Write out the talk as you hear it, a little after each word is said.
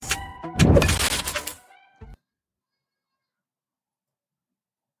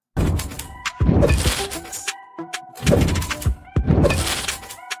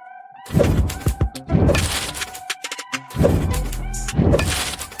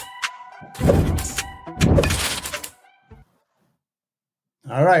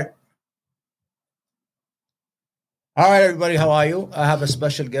All right. All right, everybody. How are you? I have a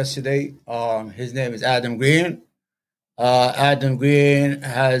special guest today. His name is Adam Green. Adam Green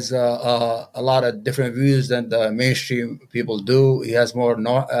has a lot of different views than the mainstream people do. He has more.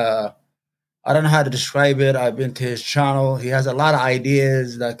 No, I don't know how to describe it. I've been to his channel. He has a lot of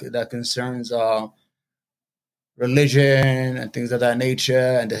ideas that concerns religion and things of that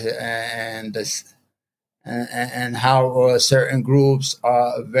nature, and this and how certain groups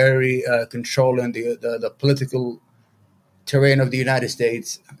are very controlling the political terrain of the United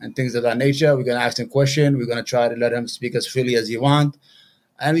States and things of that nature. We're going to ask him questions. We're going to try to let him speak as freely as he wants.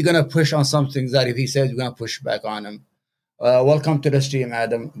 And we're going to push on some things that if he says, we're going to push back on him. Welcome to the stream,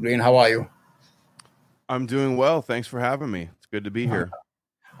 Adam Green. How are you? I'm doing well. Thanks for having me. It's good to be here.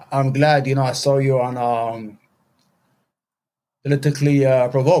 I'm glad. I saw you on Politically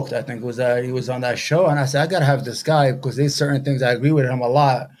Provoked. I think he was on that show. And I said, I got to have this guy because there's certain things I agree with him a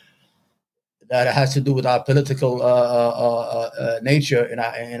lot that has to do with our political nature in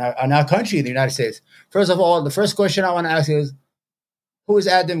our country, in the United States. First of all, the first question I want to ask is, who is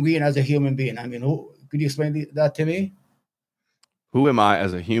Adam Green as a human being? I mean, could you explain that to me? Who am I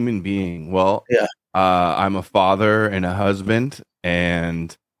as a human being? Well, yeah. I'm a father and a husband,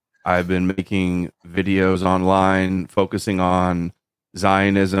 and I've been making videos online focusing on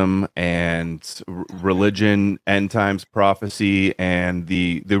Zionism and religion, end times prophecy, and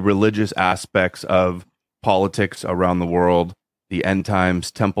the religious aspects of politics around the world, the end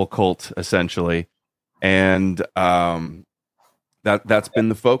times temple cult, essentially, and that's been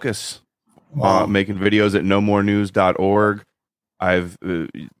the focus. Wow. Making videos at nomorenews.org.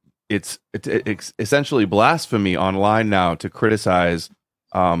 It's essentially blasphemy online now to criticize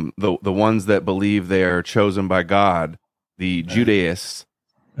the ones that believe they're chosen by God, the Judaists,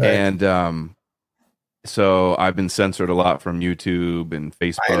 Right. and so I've been censored a lot from YouTube and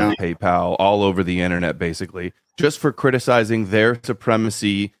Facebook, PayPal, all over the internet, basically, just for criticizing their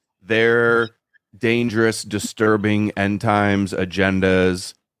supremacy, their dangerous, disturbing end times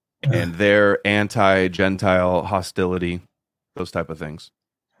agendas, and their anti-Gentile hostility, those type of things.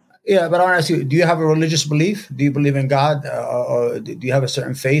 Yeah, but I want to ask you, do you have a religious belief? Do you believe in God? Or do you have a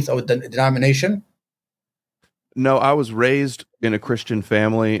certain faith or denomination? No, I was raised in a Christian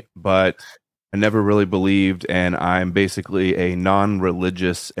family, but I never really believed, and I'm basically a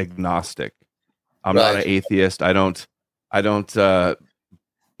non-religious agnostic. I'm not an atheist. I don't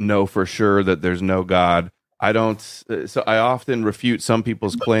know for sure that there's no God. So I often refute some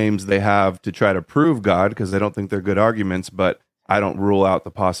people's claims they have to try to prove God because they don't think they're good arguments, but I don't rule out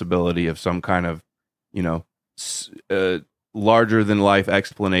the possibility of some kind of, larger than life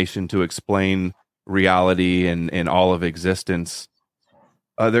explanation to explain reality and all of existence.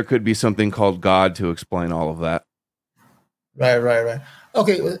 There could be something called God to explain all of that. Right.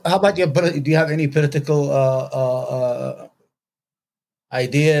 Okay, how about do you have any political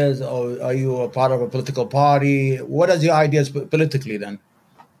ideas, or are you a part of a political party? What are your ideas politically then?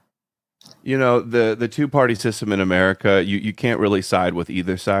 The two-party system in America, you can't really side with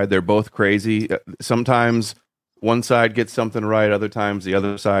either side. They're both crazy. Sometimes one side gets something right, other times the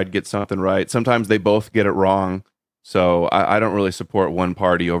other side gets something right. Sometimes they both get it wrong. So I don't really support one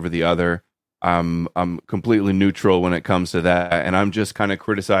party over the other. I'm completely neutral when it comes to that, and I'm just kind of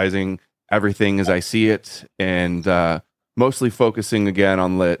criticizing everything as I see it, and mostly focusing again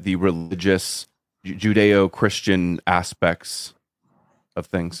on the religious Judeo-Christian aspects of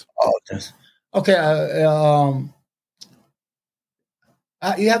things. Okay.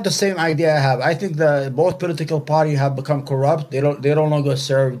 You have the same idea I have. I think both political parties have become corrupt. They don't longer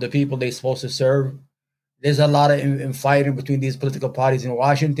serve the people they're supposed to serve. There's a lot of fighting between these political parties in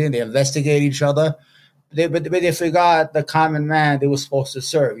Washington. They investigate each other, but they forgot the common man they were supposed to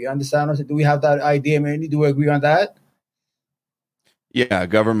serve. You understand? Do we have that idea, man? Do we agree on that? Yeah,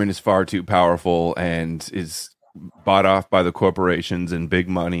 government is far too powerful and is bought off by the corporations and big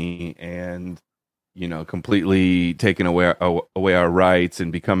money, and completely taking away our rights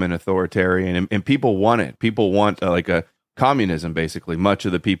and becoming authoritarian. And people want it. People want like a communism, basically. Much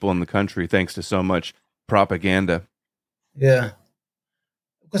of the people in the country, thanks to so much propaganda. Yeah,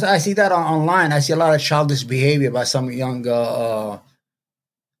 because I see that online. I see a lot of childish behavior by some young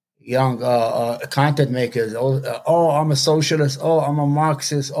content makers. I'm a socialist. I'm a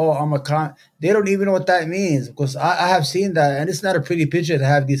Marxist. They don't even know what that means, because I have seen that, and it's not a pretty picture to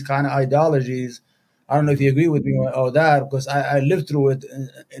have these kind of ideologies. I don't know if you agree with me or that, because I lived through it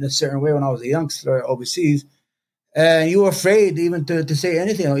in a certain way when I was a youngster overseas, and you were afraid even to say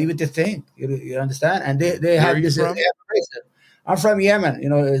anything or even to think. You understand? And they have this. I'm from Yemen.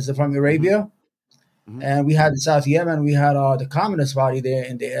 Is from Arabia. Hmm. And we had in South Yemen, we had the Communist Party there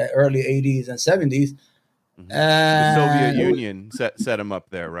in the early 80s and 70s. Hmm. The Soviet And Union set him up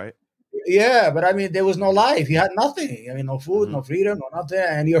there, right? yeah, but I mean, there was no Hmm. life. You had nothing. I mean, no food, Hmm. no freedom, no nothing.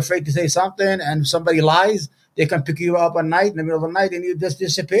 And you're afraid to say something, and somebody lies. They can pick you up at night in the middle of the night, and you just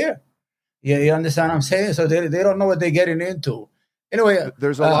disappear. Yeah, you understand what I'm saying? So they don't know what they're getting into. Anyway,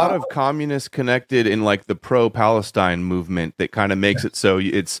 There's a lot of communists connected in like the pro-Palestine movement that kind of makes it so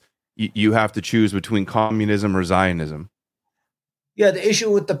you have to choose between communism or Zionism. yeah, the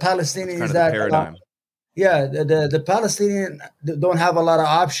issue with the It's Palestinians kind is of the that paradigm. yeah, the Palestinian don't have a lot of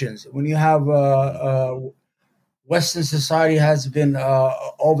options. When you have Western society has been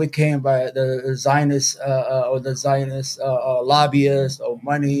overcame by the Zionist or the Zionist lobbyists or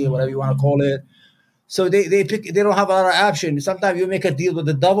money, whatever you want to call it. So they don't have a lot of options. Sometimes you make a deal with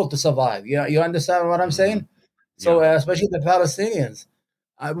the devil to survive. You understand what I'm Hmm. saying? So Yeah. especially the Palestinians.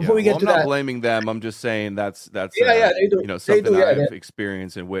 Before Yeah. we Well, get I'm to not that, blaming them. I'm just saying that's yeah, they do, they something do, yeah, I've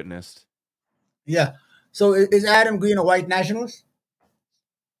experienced and witnessed. yeah. So is Adam Green a white nationalist?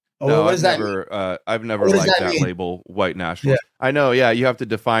 Or No, what does that mean? I've never What does liked that that mean? label, white Yeah, nationalist. I know, yeah, you have to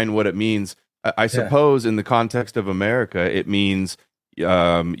define what it means. I yeah, suppose in the context of America, it means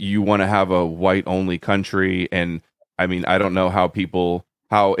you want to have a white only country. And I mean, I don't know how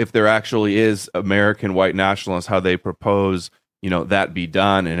if there actually is American white nationalists, how they propose, that be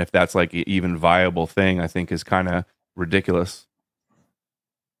done. And if that's like even viable thing, I think is kind of ridiculous.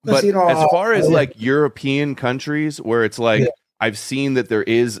 because But as far as yeah, like European countries where it's yeah, like I've seen that there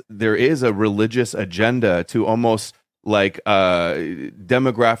is a religious agenda to almost like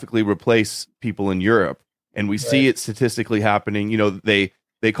demographically replace people in Europe, and we right, see it statistically happening.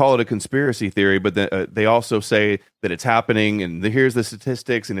 They call it a conspiracy theory, but they also say that it's happening, and here's the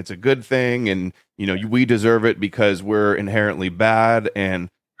statistics, and it's a good thing, and we deserve it because we're inherently bad. And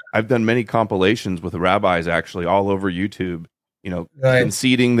I've done many compilations with rabbis actually all over YouTube, right.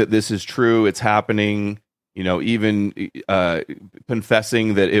 conceding that this is true, it's happening, even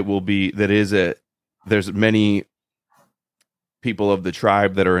confessing that it will be that is it. There's many people of the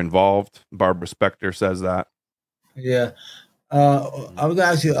tribe that are involved. Barbara Specter says that. Yeah. Mhm. I was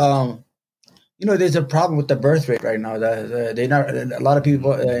gonna ask you. There's a problem with the birth rate right now. That they not a lot of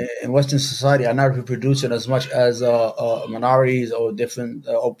people Mhm. in Western society are not reproducing as much as minorities or different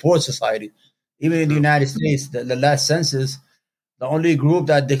or poor society. Even in the True. United States, the last census, the only group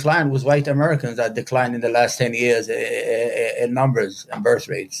that declined was white Americans that declined in the last 10 years in numbers and birth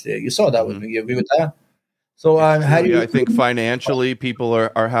rates. You saw that with Hmm. me. You agree with that? So It's how true. do Yeah, you? I think financially people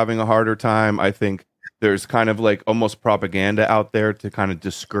are having a harder time. I think there's kind of like almost propaganda out there to kind of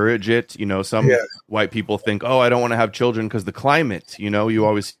discourage it. Yeah, Some white people think, "Oh, I don't want to have children because the climate." You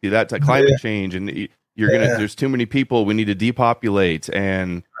always see that climate change, and yeah. there's too many people. We need to depopulate,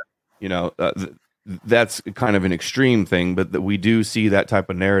 and you know uh, th- that's kind of an extreme thing, but that we do see that type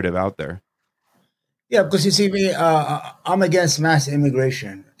of narrative out there. Yeah, because you see me, I'm against mass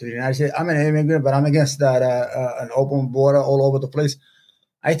immigration to the United States. I'm an immigrant, but I'm against that an open border all over the place.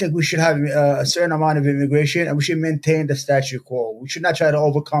 I think we should have a certain amount of immigration, and we should maintain the status quo. We should not try to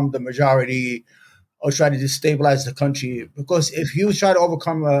overcome the majority or try to destabilize the country. Because if you try to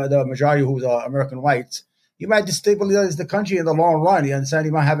overcome the majority who's American whites, you might destabilize the country in the long run. You understand?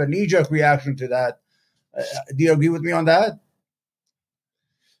 You might have a knee jerk reaction to that. Do you agree with me on that?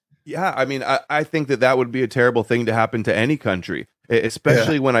 Yeah, I mean, I think that would be a terrible thing to happen to any country, Yeah.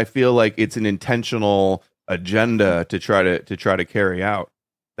 especially when I feel like it's an intentional agenda to try to carry out.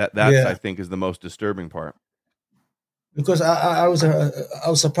 That's I Yeah. think is the most disturbing part. Because I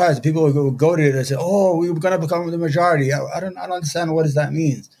was surprised. People would go to it and say, "Oh, we are going to become the majority." I don't understand what does that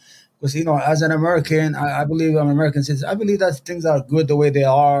means. Because as an American, I believe I'm an American citizen. I believe that things are good the way they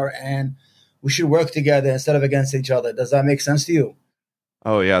are, and we should work together instead of against each other. Does that make sense to you?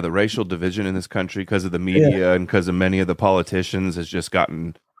 Oh yeah, the racial division in this country because of the Yeah, media and because of many of the politicians has just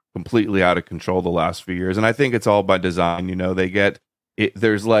gotten completely out of control the last few years, and I think it's all by design. They get it.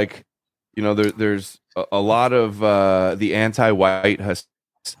 There's like, there's a lot of the anti-white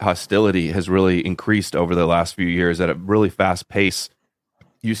hostility has really increased over the last few years at a really fast pace.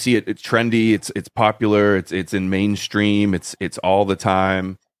 You see it; it's trendy, it's popular, it's in mainstream, it's all the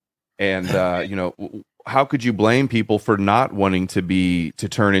time, and how could you blame people for not wanting to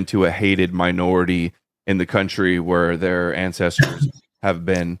turn into a hated minority in the country where their ancestors have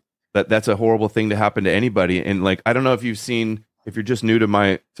been? That's a horrible thing to happen to anybody. And like, I don't know if you're just new to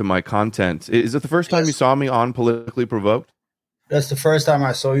my content. Is it the first time you yes. saw me on Politically Provoked? That's the first time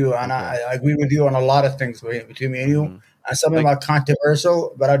I saw you, and Okay. I agree with you on a lot of things between me and you. Hmm. And some of them Like, are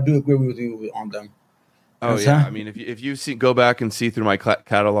controversial, but I do agree with you on them. Oh yeah, I mean, if you see go back and see through my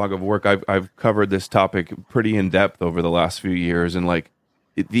catalog of work, I've covered this topic pretty in depth over the last few years, and like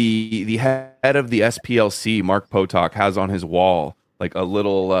the head of the SPLC, Mark Potok, has on his wall like a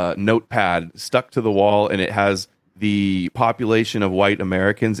little notepad stuck to the wall, and it has the population of white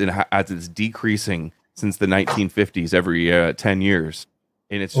Americans and as it's decreasing since the 1950s every 10 years,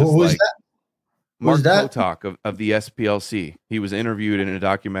 and it's just like. Mark Potok of the SPLC. He was interviewed in a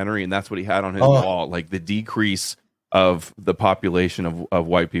documentary, and that's what he had on his wall, like the decrease of the population of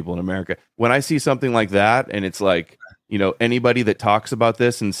white people in America. When I see something like that, and it's like, you know, anybody that talks about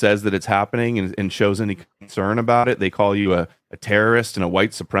this and says that it's happening and shows any concern about it, they call you a terrorist and a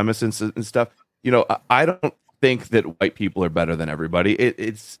white supremacist and stuff. You know, I don't think that white people are better than everybody.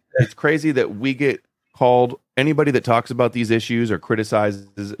 It's crazy that we get called, anybody that talks about these issues or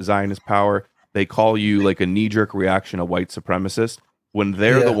criticizes Zionist power, they call you like a knee-jerk reaction, a white supremacist, when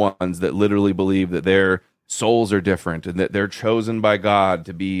they're the ones that literally believe that their souls are different and that they're chosen by God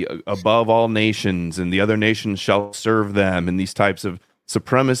to be above all nations and the other nations shall serve them, and these types of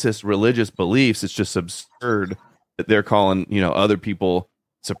supremacist religious beliefs. It's just absurd that they're calling, you know, other people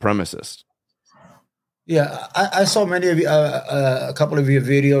supremacist. Yeah, I saw many of you, a couple of your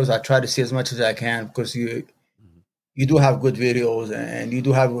videos. I try to see as much as I can because you do have good videos and you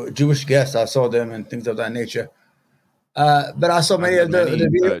do have Jewish guests. I saw them and things of that nature. But I saw many of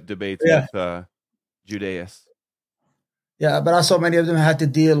the debates with Judaists. Yeah, but I saw many of them had to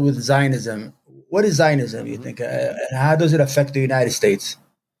deal with Zionism. What is Zionism, you think? And how does it affect the United States?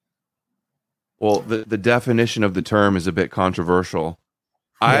 Well, the definition of the term is a bit controversial.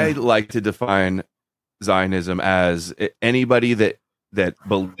 I like to define Zionism as anybody that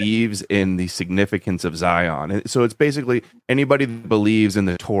believes in the significance of Zion. And so it's basically anybody that believes in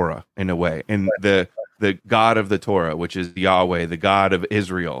the Torah in a way, in the God of the Torah, which is Yahweh, the God of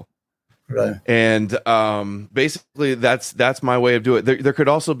Israel. Right. And basically that's my way of doing it. There could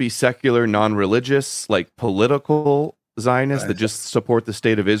also be secular, non-religious, like political Zionists that just support the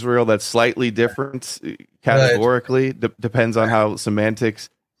state of Israel. That's slightly different categorically. Depends on how semantics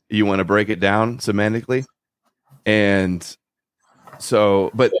you want to break it down semantically. And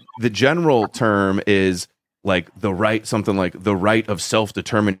so, but the general term is like something like the right of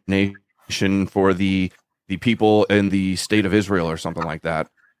self-determination for the people in the state of Israel or something like that.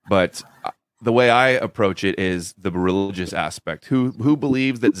 But the way I approach it is the religious aspect. Who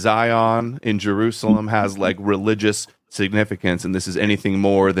believes that Zion in Jerusalem has like religious significance, and this is anything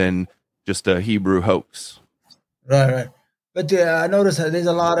more than just a Hebrew hoax? Right. But I noticed that there's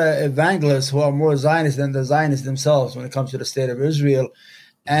a lot of evangelists who are more Zionists than the Zionists themselves when it comes to the state of Israel.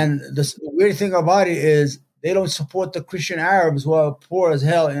 And the weird thing about it is they don't support the Christian Arabs who are poor as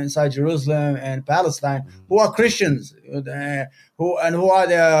hell inside Jerusalem and Palestine, who are Christians, who are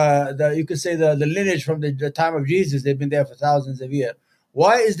the you could say the lineage from the time of Jesus. They've been there for thousands of years.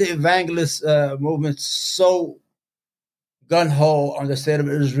 Why is the evangelist movement so gun-ho on the state of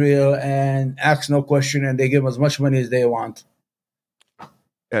Israel and ask no question, and they give as much money as they want?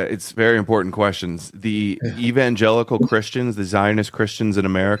 It's very important questions. The evangelical Christians, the Zionist Christians in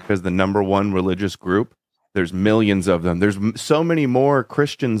America, is the number one religious group. There's millions of them. There's so many more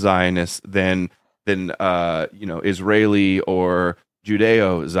Christian Zionists than Israeli or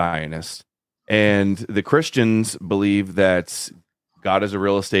Judeo-Zionists. And the Christians believe that God is a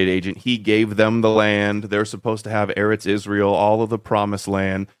real estate agent. He gave them the land. They're supposed to have Eretz Israel, all of the promised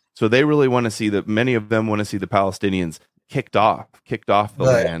land. So they really want to see many of them want to see the Palestinians kicked off the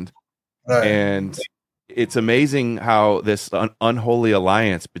land. Right. And it's amazing how this unholy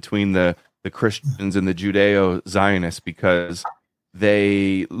alliance between the Christians and the Judeo-Zionists, because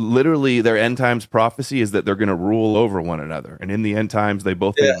they literally, their end times prophecy is that they're going to rule over one another. And in the end times, they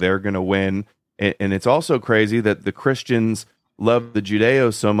both think they're going to win. And it's also crazy that the Christians love the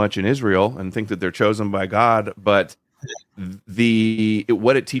Judeos so much in Israel and think that they're chosen by God, but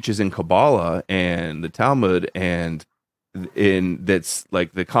what it teaches in Kabbalah and the Talmud and that's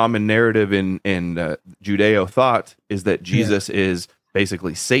like the common narrative in Judeo thought is that Jesus is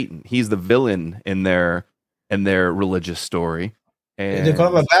basically Satan. He's the villain in their religious story. And they call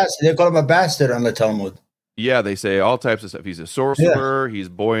him a bastard on the Talmud. Yeah, they say all types of stuff. He's a sorcerer. He's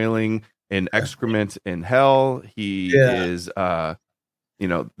boiling in excrement in hell. He is, the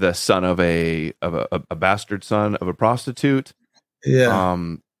son of a bastard son of a prostitute. Yeah.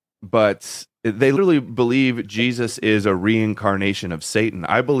 But they literally believe Jesus is a reincarnation of Satan.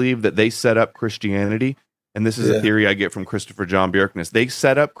 I believe that they set up Christianity, and this is a theory I get from Christopher John Bjerknes. They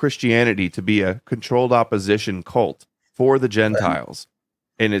set up Christianity to be a controlled opposition cult for the Gentiles,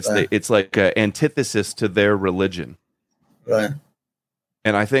 and it's like an antithesis to their religion. Right.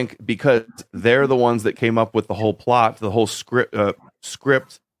 And I think because they're the ones that came up with the whole plot, the whole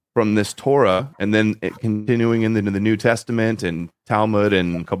script from this Torah, and then continuing into the New Testament and Talmud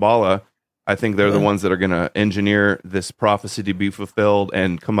and Kabbalah, I think they're the ones that are going to engineer this prophecy to be fulfilled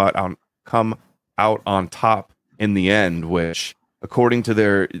and come out on top in the end. Which, according to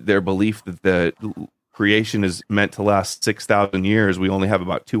their belief that the creation is meant to last 6,000 years, we only have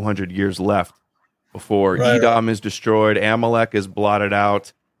about 200 years left before Edom is destroyed, Amalek is blotted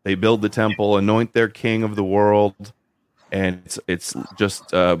out. They build the temple, anoint their king of the world, and it's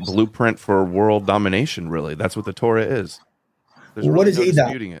just a blueprint for world domination. Really, that's what the Torah is. There's what is Edom?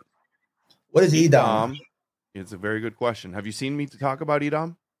 Disputing it. What is Edom? It's a very good question. Have you seen me talk about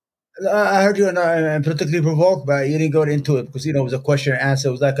Edom? I heard you and particularly provoked, but you didn't go into it because it was a question and answer.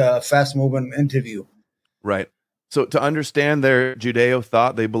 It was like a fast moving interview. Right. So to understand their Judeo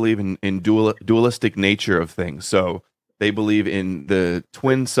thought, they believe in dualistic nature of things. So they believe in the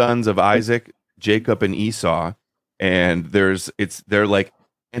twin sons of Isaac, Jacob and Esau, and they're like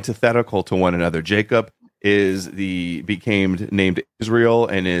antithetical to one another. Jacob became named Israel,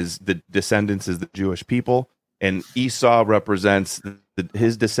 and the descendants is the Jewish people, and Esau represents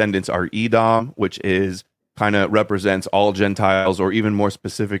his descendants are Edom, which is kind of represents all Gentiles, or even more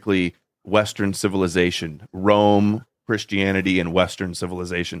specifically, Western civilization, Rome, Christianity, and Western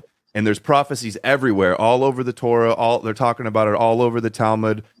civilization. And there's prophecies everywhere, all over the Torah. They're talking about it all over the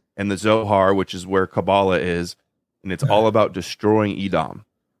Talmud and the Zohar, which is where Kabbalah is, and it's all about destroying Edom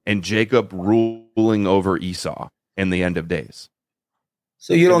and Jacob ruling over Esau in the end of days.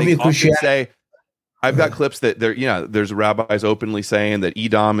 So you don't view Christianity. I've got clips that there's rabbis openly saying that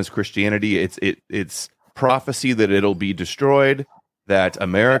Edom is Christianity. It's prophecy that it'll be destroyed, that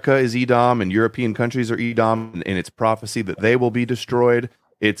America is Edom and European countries are Edom, and it's prophecy that they will be destroyed.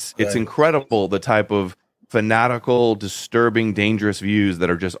 It's incredible, the type of fanatical, disturbing, dangerous views that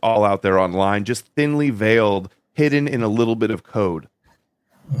are just all out there online, just thinly veiled, hidden in a little bit of code.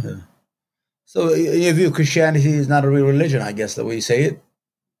 Okay. So you view Christianity is not a real religion, I guess, the way you say it?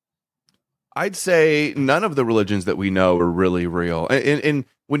 I'd say none of the religions that we know are really real. And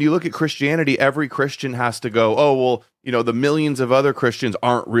when you look at Christianity, every Christian has to go, oh, well, the millions of other Christians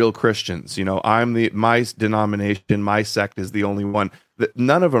aren't real Christians. My denomination, my sect is the only one.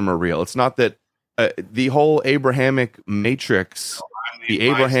 None of them are real. It's not that the whole Abrahamic matrix, the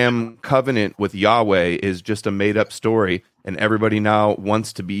Abraham covenant with Yahweh is just a made up story. And everybody now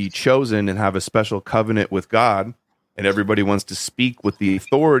wants to be chosen and have a special covenant with God. And everybody wants to speak with the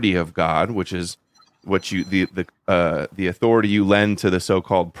authority of God, which is what the authority you lend to the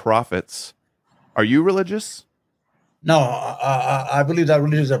so-called prophets. Are you religious? No, I believe that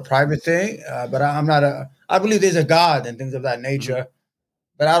religion is a private thing, but I'm not I believe there's a God and things of that nature, mm-hmm.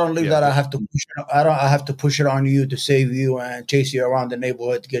 But I don't believe that I have to push it. I have to push it on you to save you and chase you around the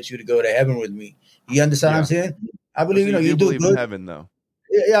neighborhood to get you to go to heaven with me. You understand what I'm saying? I believe you do believe in heaven, though.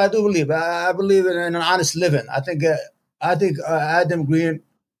 Yeah, I do believe. I believe in an honest living. I think Adam Green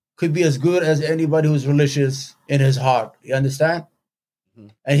could be as good as anybody who's religious in his heart. You understand? Mm-hmm.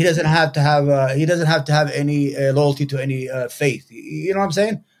 And he doesn't have to have any loyalty to any faith. You know what I'm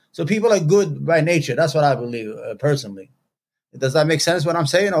saying? So people are good by nature. That's what I believe personally. Does that make sense? What I'm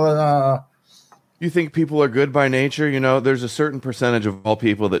saying? Or you think people are good by nature? There's a certain percentage of all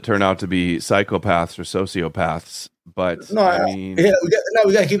people that turn out to be psychopaths or sociopaths. But we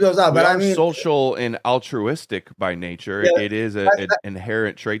got to keep those out. But social and altruistic by nature. Yeah, it is an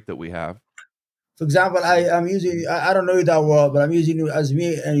inherent trait that we have. For example, I'm using. I don't know you that well, but I'm using you as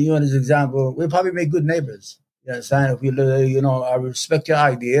me and you as an example. We'll probably make good neighbors. You understand? If I respect your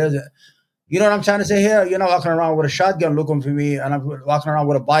ideas. You know what I'm trying to say here? You're not walking around with a shotgun looking for me, and I'm walking around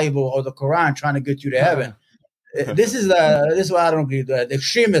with a Bible or the Quran trying to get you to heaven. This is what I don't agree with. The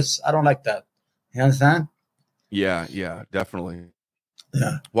extremists, I don't like that. You understand? Yeah, definitely.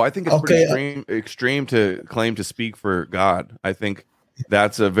 Yeah. Well, I think it's pretty extreme to claim to speak for God. I think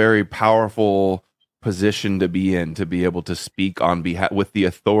that's a very powerful position to be in, to be able to speak on behalf with the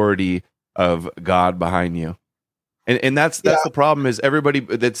authority of God behind you. And that's the problem is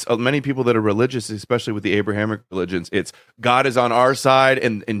many people that are religious, especially with the Abrahamic religions, it's God is on our side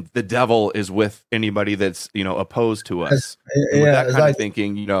and the devil is with anybody that's, opposed to us. And with that kind of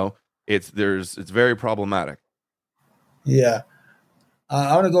thinking, it's very problematic. Yeah.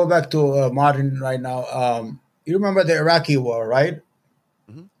 I want to go back to modern right now. You remember the Iraqi war, right?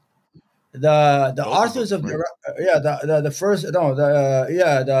 Mm-hmm. The authors of the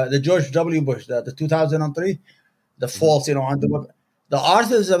George W. Bush, the 2003, the false, the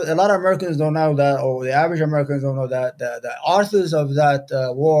authors of a lot of Americans don't know that, or the average Americans don't know that the authors of that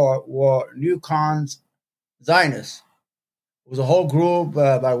war were neocons, Zionists. was a whole group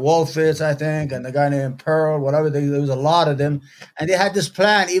by Wolfitz, I think, and the guy named Pearl, whatever. There was a lot of them, and they had this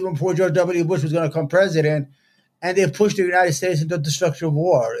plan even before George W. Bush was going to become president, and they pushed the United States into destructive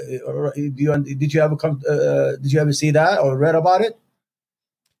war. Did you ever come? Did you ever see that or read about it?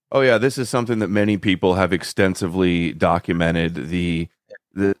 Oh yeah, this is something that many people have extensively documented. The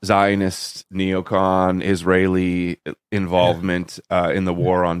Zionist neocon Israeli involvement in the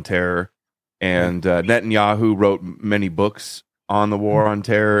war on terror. And Netanyahu wrote many books on the war on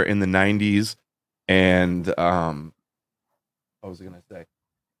terror in the 90s. And what was I going to say?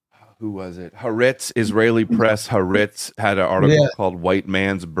 Who was it? Haaretz, Israeli press, Haaretz had an article called White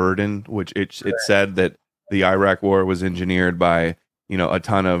Man's Burden, which it said that the Iraq war was engineered by, a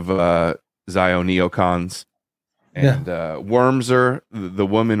ton of Zion neocons. And Wormser, the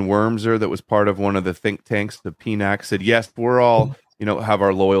woman Wormser that was part of one of the think tanks, the PNAC, said, yes, we're all, have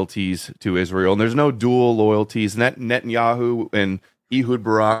our loyalties to Israel. And there's no dual loyalties. Netanyahu and Ehud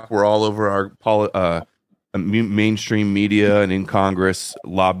Barak were all over our mainstream media and in Congress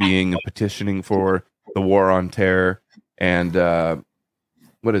lobbying and petitioning for the war on terror. And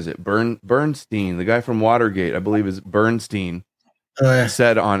what is it? Bernstein, the guy from Watergate, I believe is Bernstein.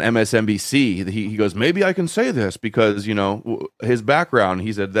 Said on MSNBC, he goes, maybe I can say this because, his background,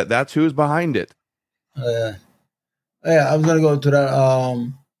 he said that's who's behind it. I was going to go to that.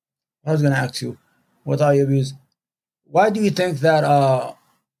 I was going to ask you, what are your views? Why do you think that, I'll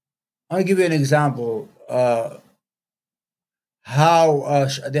give you an example, how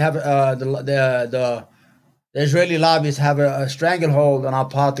they have the Israeli lobbyists have a stranglehold on our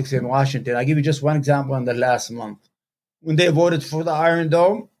politics in Washington. I'll give you just one example in the last month. When they voted for the Iron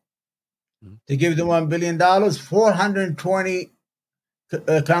Dome, they gave them $1 billion. 420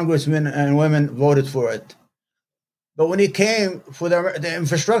 congressmen and women voted for it. But when it came for the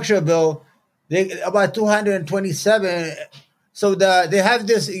infrastructure bill, about 227. So they have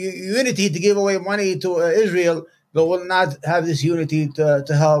this unity to give away money to Israel, but will not have this unity to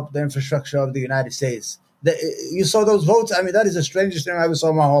help the infrastructure of the United States. You saw those votes? I mean, that is the strangest thing I ever saw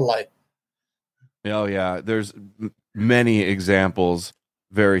in my whole life. Oh, yeah. There's many examples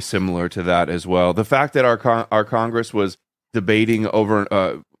very similar to that as well. The fact that our Congress was debating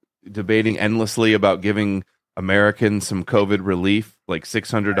endlessly about giving Americans some COVID relief, like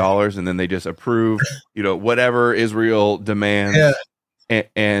 $600, and then they just approve, whatever Israel demands. Yeah.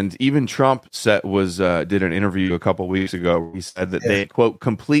 And even Trump did an interview a couple weeks ago where he said that they, quote,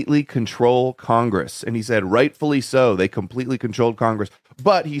 completely control Congress. And he said, rightfully so, they completely controlled Congress.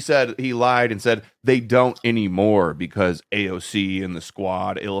 But he said, he lied and said they don't anymore because AOC and the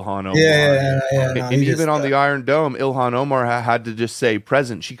squad, Ilhan Omar. And even on the Iron Dome, Ilhan Omar had to just say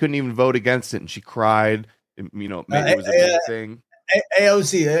present. She couldn't even vote against it. And she cried. Maybe it was a big thing.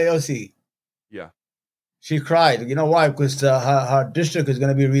 AOC. Yeah. She cried. You know why? Because her district is going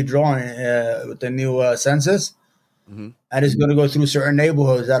to be redrawn with the new census. Mm-hmm. And it's going to go through certain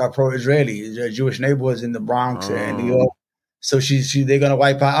neighborhoods that are pro-Israeli, Jewish neighborhoods in the Bronx and New York. So they're going to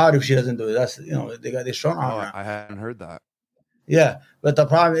wipe her out if she doesn't do it. That's, they're strong on her. I hadn't heard that. Yeah. But the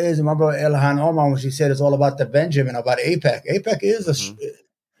problem is, remember Ilhan Omar, when she said it's all about the Benjamin, about AIPAC. AIPAC is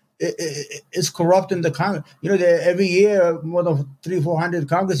it's corrupting the Congress. Every year more than 300-400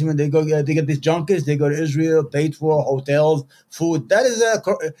 congressmen they get these junkets. They go to Israel, paid for hotels, food. That is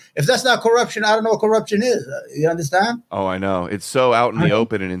if that's not corruption, I don't know what corruption is. You understand? Oh, I know. It's so out in the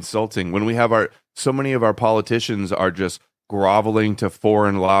open and insulting when we have so many of our politicians are just groveling to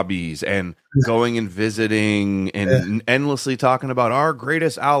foreign lobbies and going and visiting and endlessly talking about our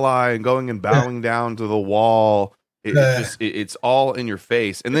greatest ally and going and bowing down to the wall. It's all in your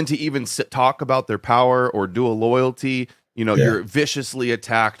face. And then to even talk about their power or dual loyalty, you're viciously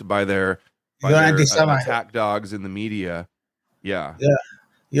attacked by their attack dogs in the media. Yeah.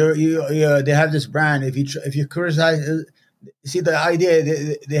 Yeah. They have this brand. If you criticize, see the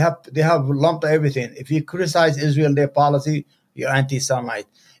idea, they have lumped everything. If you criticize Israel, their policy, you're anti-Semite.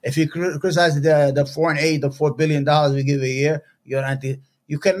 If you criticize the foreign aid, the $4 billion we give a year, you're anti.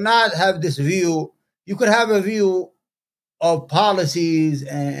 You cannot have this view. You could have a view of policies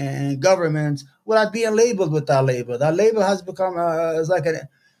and governments without being labeled with that label. That label has become it's like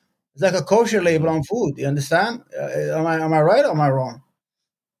a kosher label on food. You understand? Am I right or am I wrong?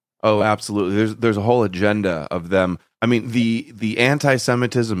 Oh, absolutely. There's a whole agenda of them. I mean, the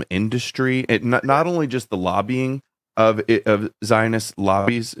anti-Semitism industry, not only just the lobbying of Zionist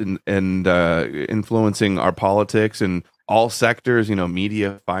lobbies and influencing our politics and all sectors,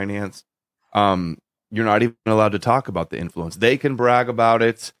 media, finance. You're not even allowed to talk about the influence. They can brag about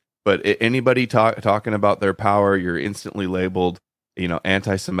it, but anybody talking about their power, you're instantly labeled,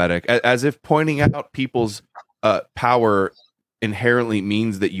 anti-Semitic, as if pointing out people's power inherently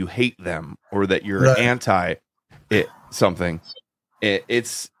means that you hate them or that you're Right. anti something.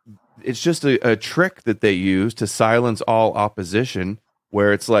 It's just a trick that they use to silence all opposition.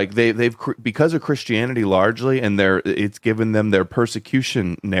 Where it's like they've because of Christianity largely, and it's given them their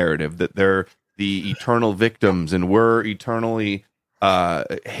persecution narrative that they're the eternal victims and we're eternally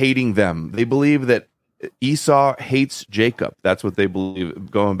hating them. They believe that Esau hates Jacob. That's what they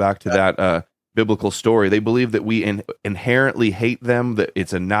believe. Going back to that biblical story, they believe that we inherently hate them. That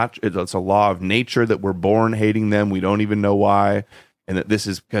it's a law of nature that we're born hating them. We don't even know why, and that this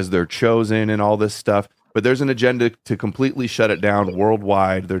is because they're chosen and all this stuff. But there's an agenda to completely shut it down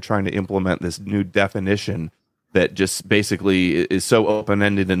worldwide. They're trying to implement this new definition that just basically is so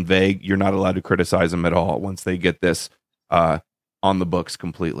open-ended and vague, you're not allowed to criticize them at all once they get this on the books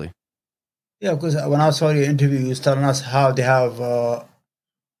completely. Yeah, because when I saw your interview, you was telling us how they have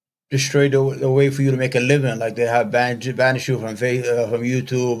destroyed the way for you to make a living. Like they have banished you from from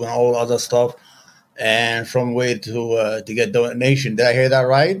YouTube and all other stuff, and from way to get donation. Did I hear that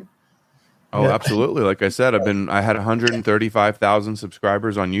right? Oh, Yeah. absolutely. Like I said, I had 135,000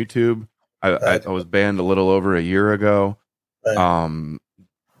 subscribers on YouTube. I was banned a little over a year ago. Right.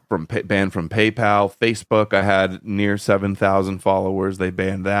 Banned from PayPal. Facebook, I had near 7,000 followers. They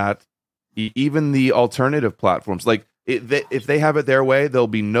banned that. Even the alternative platforms, like if they have it their way, there'll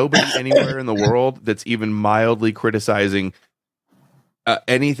be nobody anywhere in the world that's even mildly criticizing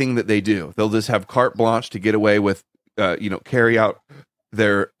anything that they do. They'll just have carte blanche to get away with, carry out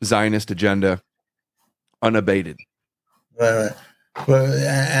their Zionist agenda unabated. Right.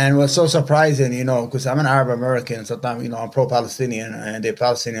 And what's so surprising, because I'm an Arab American, sometimes, I'm pro-Palestinian and the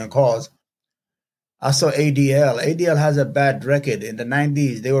Palestinian cause. I saw ADL. ADL has a bad record. In the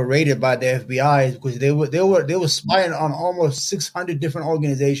 90s, they were raided by the FBI because they were spying on almost 600 different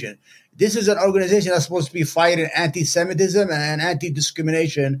organizations. This is an organization that's supposed to be fighting anti-Semitism and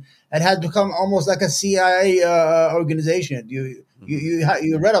anti-discrimination, and has become almost like a CIA organization. You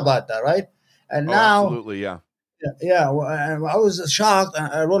read about that, right? And now, absolutely, yeah. Yeah. And I was shocked.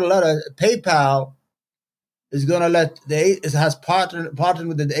 I wrote a letter. PayPal is going to it has partnered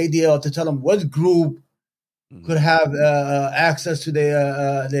with the ADL to tell them what group could have access to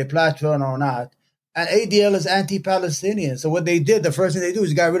their platform or not. And ADL is anti-Palestinian. So what they did, the first thing they do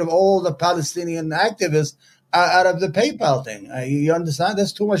is got rid of all the Palestinian activists out of the PayPal thing. You understand?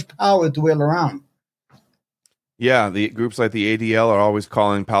 There's too much power to wheel around. Yeah, the groups like the ADL are always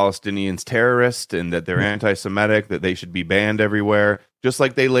calling Palestinians terrorists and that they're anti-Semitic, that they should be banned everywhere. Just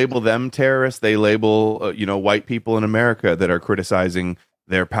like they label them terrorists, they label white people in America that are criticizing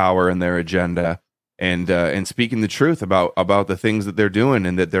their power and their agenda and speaking the truth about the things that they're doing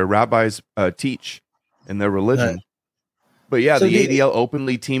and that their rabbis teach in their religion. Right. But yeah, so the ADL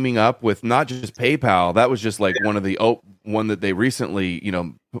openly teaming up with not just PayPal. That was just like one that they recently,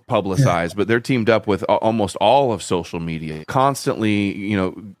 publicized. But they're teamed up with almost all of social media, constantly,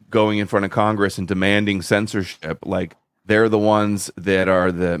 going in front of Congress and demanding censorship. Like they're the ones that are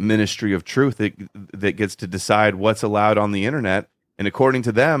the Ministry of Truth that gets to decide what's allowed on the internet. And according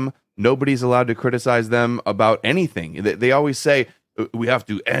to them, nobody's allowed to criticize them about anything. They always say, we have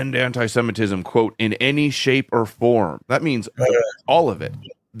to end anti-Semitism, quote, in any shape or form. That means all of it.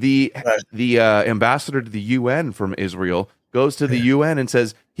 The ambassador to the UN from Israel goes to the UN and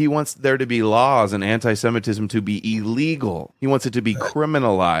says he wants there to be laws and anti-Semitism to be illegal. He wants it to be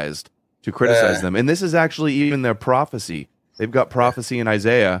criminalized to criticize them. And this is actually even their prophecy. They've got prophecy in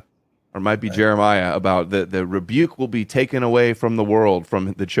Isaiah, or it might be Jeremiah, about the rebuke will be taken away from the world,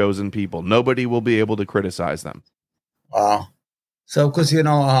 from the chosen people. Nobody will be able to criticize them. Wow. So, because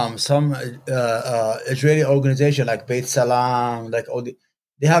some Israeli organization like Beit Salam,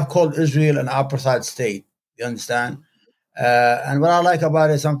 they have called Israel an apartheid state. You understand? And what I like about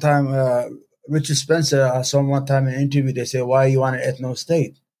it, sometimes Richard Spencer, I saw him one time in an interview. They say, "Why you want an ethno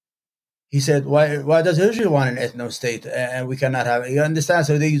state?" He said, "Why does Israel want an ethno state and we cannot have it?" You understand?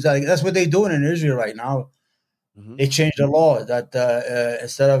 So they use that. That's what they're doing in Israel right now. Mm-hmm. They changed the law that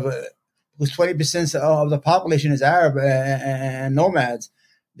instead of because 20% of the population is Arab and nomads,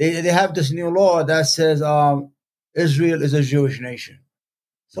 they have this new law that says Israel is a Jewish nation.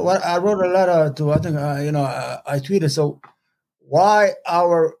 So what I wrote a letter to, I think, I tweeted, so why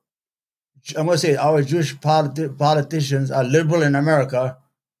our Jewish politicians are liberal in America,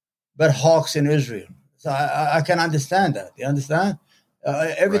 but hawks in Israel? So I can understand that. You understand?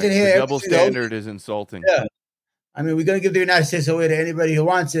 Everything here. The double standard is insulting. Yeah. I mean, we're going to give the United States away to anybody who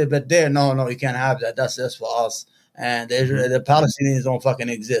wants it, but no, you can't have that. That's for us. And the Palestinians don't fucking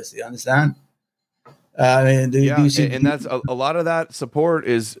exist. You understand? I mean, do Yeah, you see? and that's a lot of that support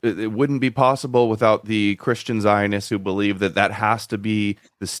is it wouldn't be possible without the Christian Zionists who believe that that has to be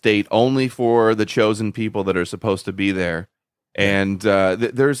the state only for the chosen people that are supposed to be there. Yeah, And some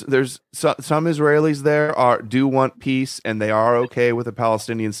Israelis there are do want peace and they are okay with a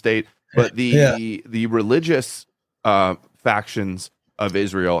Palestinian state, but yeah, the religious factions of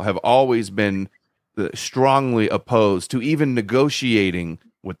Israel have always been strongly opposed to even negotiating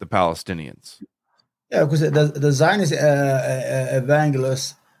with the Palestinians. yeah. Because the Zionist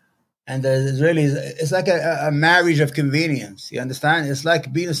evangelists and the Israelis, it's like a marriage of convenience. You understand? It's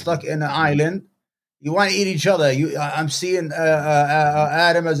like being stuck in an island. You want to eat each other. I'm seeing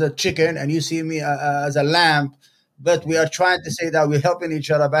Adam as a chicken, and you see me as a lamb. But we are trying to say that we're helping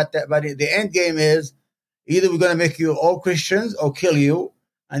each other. But the end game is either we're going to make you all Christians or kill you.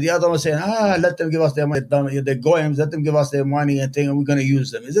 And the other one saying, let them give us their money. The goyim, let them give us their money and thing, and we're going to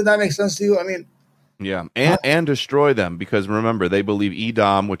use them. Doesn't that make sense to you? I mean, Yeah, and destroy them because remember they believe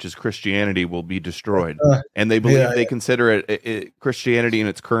Edom, which is Christianity, will be destroyed, and they believe they consider it Christianity in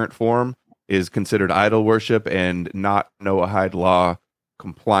its current form is considered idol worship and not Noahide law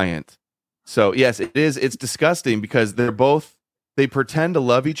compliant. So yes, it is. It's disgusting because they pretend to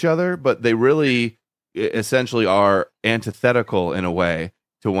love each other, but they really essentially are antithetical in a way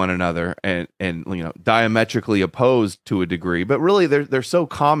to one another and diametrically opposed to a degree, but really they're so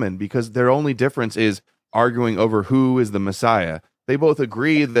common because their only difference is arguing over who is the Messiah. They both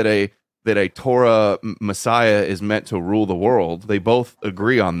agree that a Torah Messiah is meant to rule the world. They both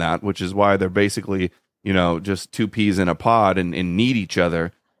agree on that, which is why they're basically just two peas in a pod and need each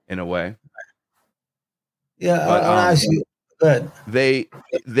other in a way. Yeah, but, I see. Good.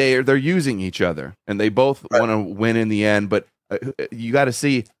 They're using each other and they both want to win in the end, but you got to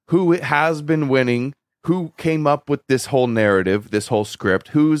see who has been winning, who came up with this whole narrative, this whole script,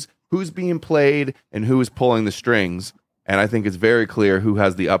 who's being played and who is pulling the strings. And I think it's very clear who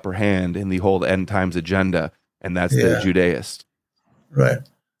has the upper hand in the whole end times agenda, and that's the Judaist. Right.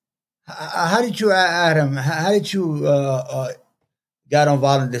 How did you, Adam? How did you got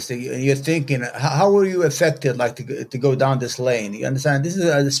involved in this thing? You're thinking, how were you affected, like to go down this lane? You understand? This is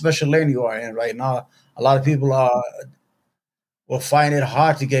a special lane you are in right now. A lot of people will find it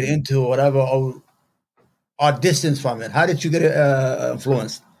hard to get into whatever or distance from it. How did you get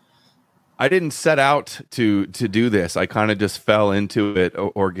influenced? I didn't set out to do this. I kind of just fell into it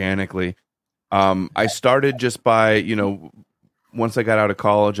organically. I started just by, once I got out of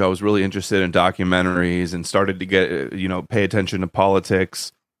college, I was really interested in documentaries and started to get, pay attention to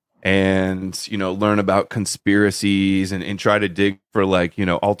politics and, learn about conspiracies and try to dig for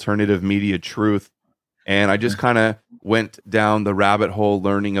alternative media truth. And I just kind of went down the rabbit hole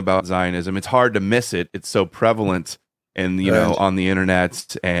learning about Zionism. It's hard to miss it. It's so prevalent in, on the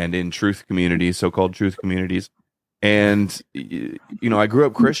internet and in truth communities, so-called truth communities. And, I grew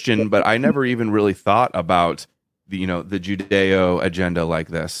up Christian, but I never even really thought about the Judeo agenda like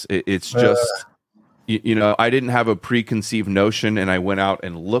this. It's just, I didn't have a preconceived notion and I went out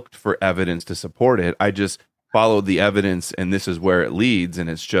and looked for evidence to support it. I just followed the evidence and this is where it leads. And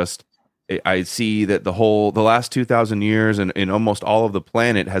it's just, I see that the last 2,000 years and in almost all of the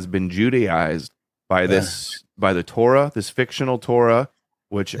planet has been Judaized by by the Torah, this fictional Torah,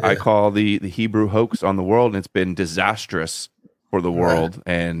 which I call the Hebrew hoax on the world. And it's been disastrous for the world,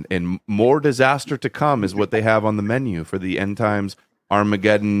 and more disaster to come is what they have on the menu for the end times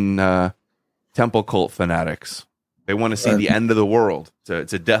Armageddon temple cult fanatics. They want to see the end of the world. So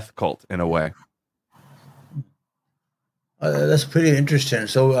it's a death cult in a way. That's pretty interesting.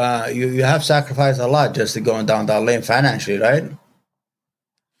 So you have sacrificed a lot just to going down that lane financially, right?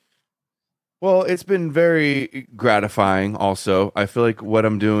 Well, it's been very gratifying also. I feel like what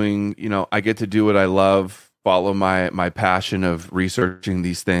I'm doing, I get to do what I love, follow my passion of researching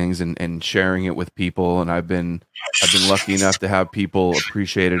these things and sharing it with people. And I've been lucky enough to have people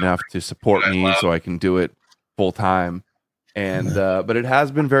appreciate it enough to support me so I can do it full time. And but it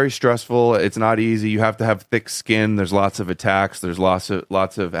has been very stressful. It's not easy. You have to have thick skin. There's lots of attacks. There's lots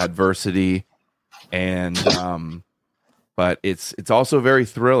of adversity, and but it's also very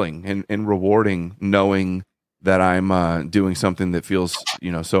thrilling and rewarding knowing that I'm doing something that feels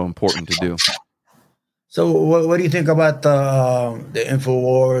so important to do. So what do you think about the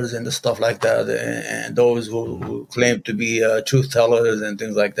InfoWars and the stuff like that, and those who claim to be truth tellers and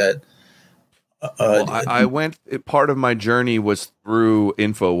things like that? Well, I went. Part of my journey was through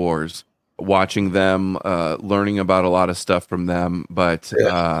InfoWars, watching them, learning about a lot of stuff from them. But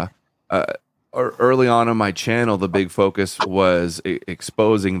early on my channel, the big focus was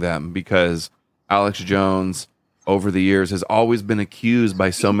exposing them because Alex Jones over the years has always been accused by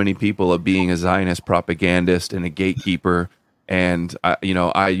so many people of being a Zionist propagandist and a gatekeeper. And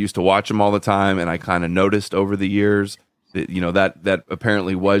I used to watch him all the time, and I kind of noticed over the years that that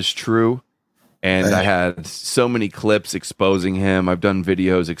apparently was true. And I had so many clips exposing him. I've done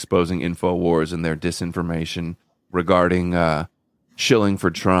videos exposing InfoWars and their disinformation regarding shilling for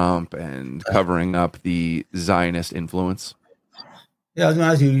Trump and covering up the Zionist influence. Yeah, I was going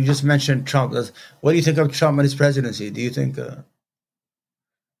to ask you. You just mentioned Trump. What do you think of Trump and his presidency? Do you think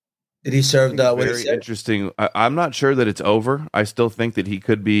did he serve the? Very interesting. I'm not sure that it's over. I still think that he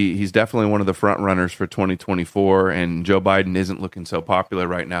could be. He's definitely one of the front runners for 2024. And Joe Biden isn't looking so popular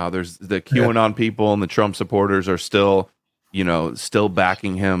right now. There's the QAnon people and the Trump supporters are still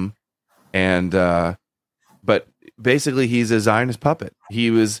backing him. And but basically, he's a Zionist puppet.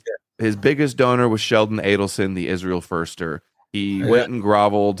 His biggest donor was Sheldon Adelson, the Israel firster. He went and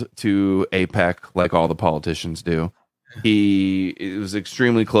groveled to AIPAC like all the politicians do. He was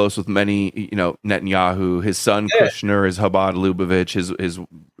extremely close with many, Netanyahu. His son Kushner is Chabad Lubavitch. His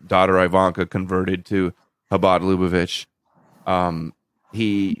daughter Ivanka converted to Chabad Lubavitch.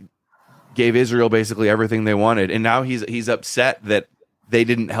 He gave Israel basically everything they wanted, and now he's upset that they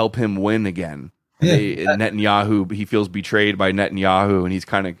didn't help him win again. Netanyahu, he feels betrayed by Netanyahu,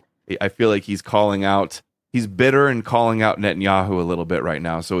 and I feel like he's bitter and calling out Netanyahu a little bit right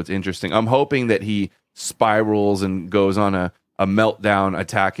now. So it's interesting. I'm hoping that he spirals and goes on a meltdown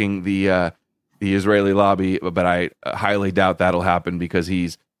attacking the Israeli lobby, but I highly doubt that'll happen because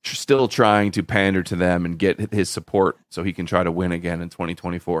he's still trying to pander to them and get his support so he can try to win again in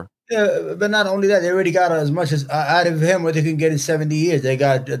 2024. Yeah, but not only that, they already got as much as out of him what they can get in 70 years. They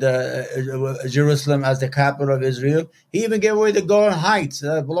got the Jerusalem as the capital of Israel. He even gave away the Golan Heights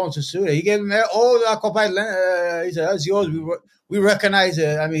that belongs to Syria. He gave them all the occupied land. He said, "That's yours. We recognize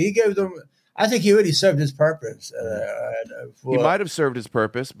it." I mean, he gave them. I think he already served his purpose. He might have served his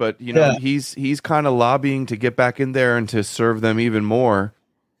purpose, but he's kind of lobbying to get back in there and to serve them even more.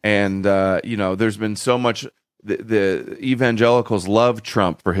 And there's been so much. The evangelicals love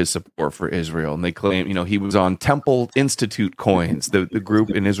Trump for his support for Israel, and they claim he was on Temple Institute coins, the group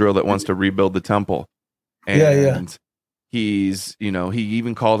in Israel that wants to rebuild the temple. And he's he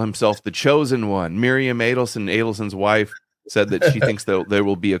even called himself the chosen one. Miriam Adelson's wife, said that she thinks that there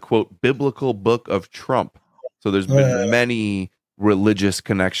will be a, quote, biblical book of Trump. So there's been many religious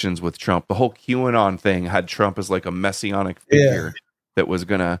connections with Trump. The whole QAnon thing had Trump as like a messianic figure that was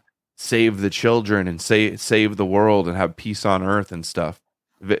going to save the children and save the world and have peace on earth and stuff.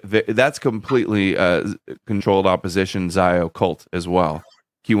 That's completely controlled opposition Zio cult as well.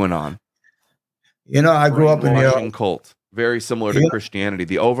 QAnon. I grew up in the cult. Very similar to Christianity.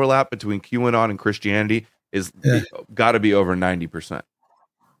 The overlap between QAnon and Christianity is got to be over 90%.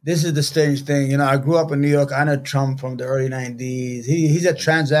 This is the strange thing. I grew up in New York. I know Trump from the early 90s. He's a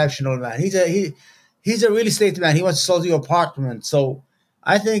transactional man. He's a real estate man. He wants to sell you an apartment. So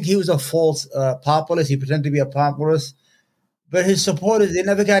I think he was a false populist. He pretended to be a populist. But his supporters, they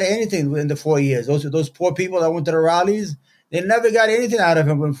never got anything in the 4 years. Those poor people that went to the rallies, they never got anything out of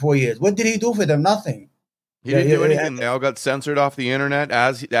him in 4 years. What did he do for them? Nothing. He didn't do anything. They all got censored off the internet,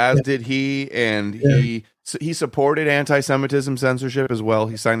 as did he. And he supported anti-Semitism censorship as well.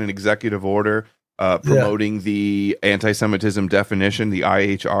 He signed an executive order promoting the anti-Semitism definition, the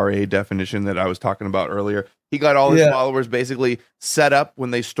IHRA definition that I was talking about earlier. He got all his followers basically set up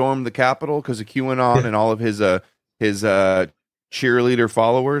when they stormed the Capitol because of QAnon and all of his cheerleader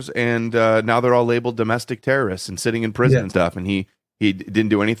followers, and now they're all labeled domestic terrorists and sitting in prison and stuff. And he didn't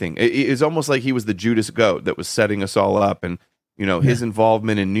do anything. It's almost like he was the Judas goat that was setting us all up, and his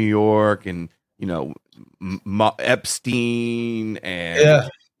involvement in New York and Epstein and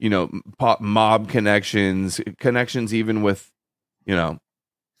mob connections even with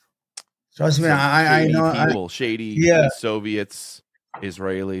trust me, I know people, shady Soviets,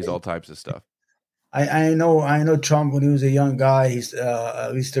 Israelis, all types of stuff. I know Trump when he was a young guy.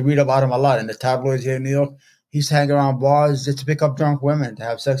 We used to read about him a lot in the tabloids here in New York. He used to hang around bars just to pick up drunk women to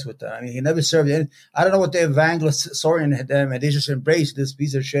have sex with them. I mean, he never served any. I don't know what the evangelists saw in them, and they just embraced this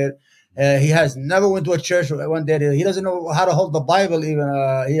piece of shit. He has never went to a church one day. He doesn't know how to hold the Bible even.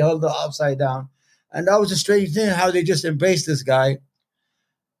 He held it upside down. And that was a strange thing, how they just embraced this guy.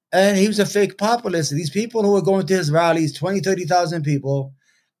 And he was a fake populist. These people who were going to his rallies, 20, 30,000 people,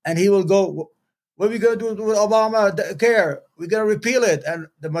 and he will go, what are we going to do with Obamacare? We're going to repeal it. And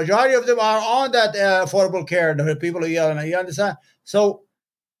the majority of them are on that affordable care, the people who yell, you understand? So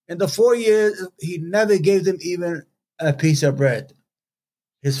in the 4 years, he never gave them even a piece of bread.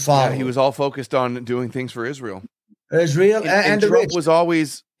 His father. Yeah, he was all focused on doing things for Israel. Israel and Trump was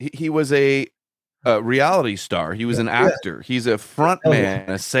always, he was a a reality star. He was an Yeah. actor. He's a front Oh, man,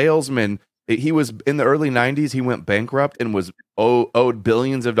 a salesman. He was in the early 90s. He went bankrupt and was owed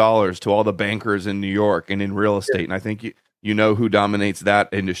billions of dollars to all the bankers in New York and in real estate. And I think you know who dominates that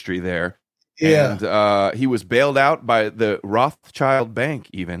industry there. yeah. And he was bailed out by the Rothschild Bank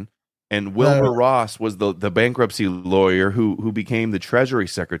even. And Wilbur Ross was the bankruptcy lawyer who became the Treasury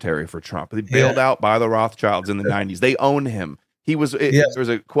Secretary for Trump. He bailed out by the Rothschilds in the 90s. They own him. There was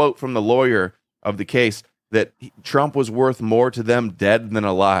a quote from the lawyer of the case that Trump was worth more to them dead than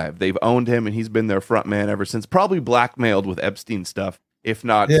alive. They've owned him, and he's been their front man ever since. Probably blackmailed with Epstein stuff, if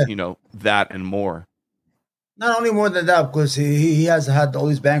not, that and more. Not only more than that, because he has had all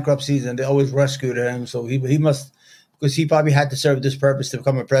these bankruptcies, and they always rescued him. So he must, because he probably had to serve this purpose to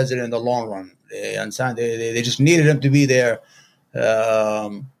become a president in the long run. They understand? They just needed him to be there.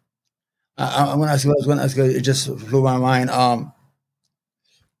 I'm going to ask you. I was going to ask you. It just blew my mind.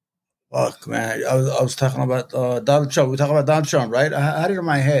 Fuck, man. I was talking about Donald Trump. We talking about Donald Trump, right? I had it in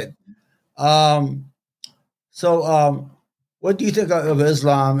my head. What do you think of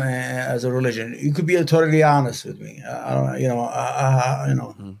Islam as a religion? You could be totally honest with me.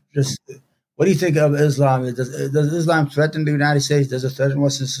 Just what do you think of Islam? Does Islam threaten the United States? Does it threaten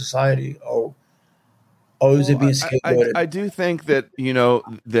Western society? Or is it being scapegoated? I do think that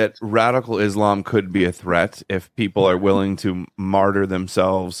that radical Islam could be a threat if people are willing to martyr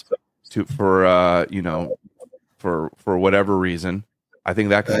themselves for whatever reason. I think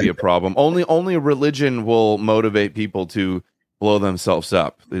that could be a problem. Only religion will motivate people to blow themselves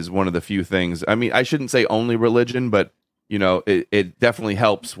up. Is one of the few things. I mean, I shouldn't say only religion, but it definitely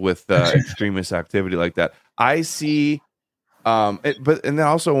helps with extremist activity like that. I see. And then I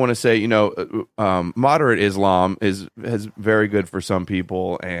also want to say, moderate Islam is very good for some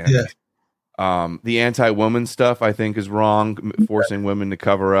people, and the anti-woman stuff I think is wrong. Forcing women to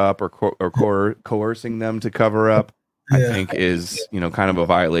cover up or coercing them to cover up, I think is kind of a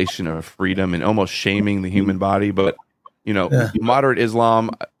violation of freedom and almost shaming the human body. But moderate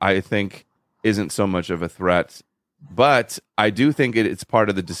Islam I think isn't so much of a threat, but I do think it's part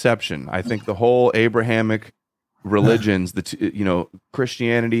of the deception. I think the whole Abrahamic religions,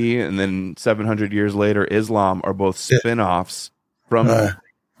 Christianity, and then 700 years later, Islam are both spin-offs from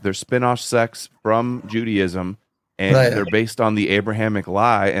they're spin-off sects from Judaism, and they're based on the Abrahamic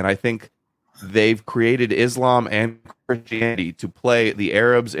lie. And I think they've created Islam and Christianity to play the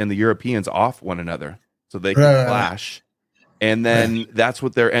Arabs and the Europeans off one another so they can clash. And then that's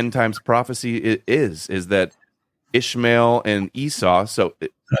what their end times prophecy is that Ishmael and Esau. So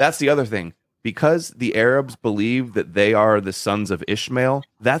that's the other thing. Because the Arabs believe that they are the sons of Ishmael,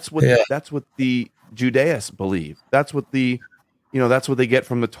 that's what the Judaists believe. That's what that's what they get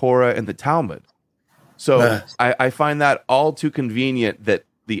from the Torah and the Talmud. So I find that all too convenient that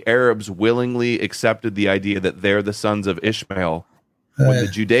the Arabs willingly accepted the idea that they're the sons of Ishmael, when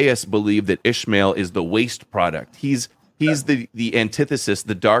the Judaists believe that Ishmael is the waste product. He's the antithesis,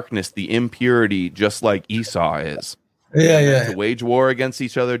 the darkness, the impurity, just like Esau is. To wage war against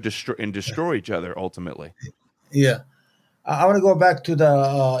each other, destroy each other ultimately. I want to go back to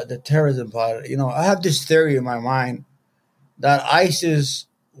the terrorism part. I have this theory in my mind that ISIS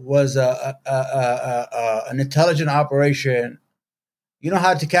was an intelligent operation. You know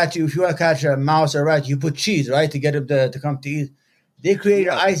how to catch you if you want to catch a mouse or a rat, you put cheese, right, to get them to come to eat. They created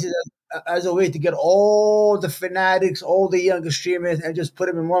ISIS as a way to get all the fanatics, all the young extremists, and just put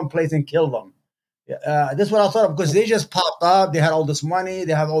them in one place and kill them. That's what I thought of, because they just popped up. They had all this money.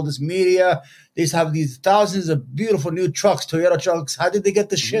 They have all this media. They just have these thousands of beautiful new trucks, Toyota trucks. How did they get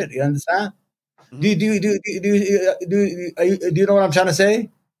this shit? You understand? Do you know what I'm trying to say?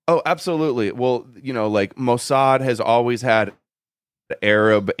 Oh, absolutely. Well, like Mossad has always had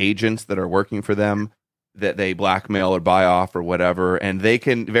Arab agents that are working for them that they blackmail or buy off or whatever, and they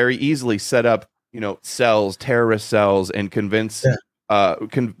can very easily set up, cells, terrorist cells, and convince.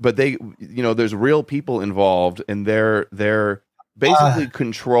 But they, there's real people involved, and they're basically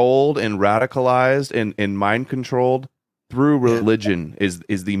controlled and radicalized and mind controlled through religion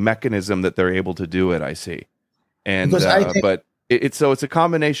is the mechanism that they're able to do it. I see, and but it's a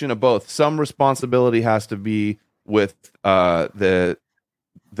combination of both. Some responsibility has to be with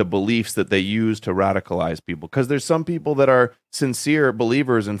the beliefs that they use to radicalize people, because there's some people that are sincere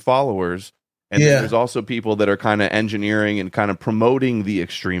believers and followers. And then there's also people that are kind of engineering and kind of promoting the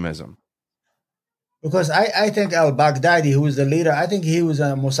extremism. Because I think al-Baghdadi, who was the leader, I think he was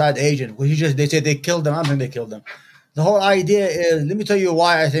a Mossad agent. They said they killed him. I don't think they killed him. The whole idea is, let me tell you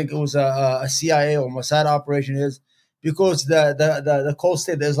why I think it was a CIA or Mossad operation is, because the Cold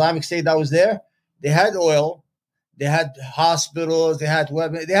State, the Islamic State that was there, they had oil. They had hospitals. They had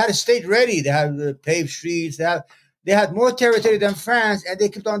weapons. They had a state ready. They had paved streets. They had more territory than France, and they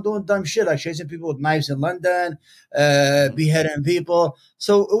kept on doing dumb shit like chasing people with knives in London, beheading people.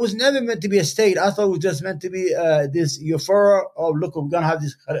 So it was never meant to be a state. I thought it was just meant to be this euphoria. Oh, look, we're gonna have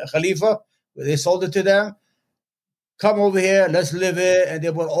this Khalifa. They sold it to them. Come over here, let's live it. And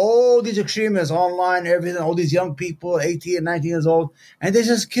they put all these extremists online, everything, all these young people, 18 and 19 years old, and they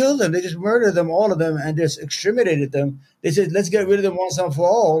just killed them. They just murdered them, all of them, and just exterminated them. They said, let's get rid of them once and for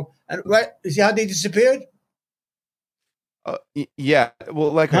all. And right, you see how they disappeared? Yeah,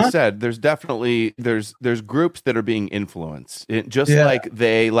 well, like I said, there's definitely there's groups that are being influenced, like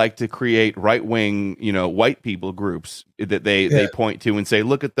they like to create right wing, white people groups that they point to and say,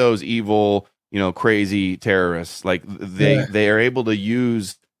 look at those evil, crazy terrorists. Like they are able to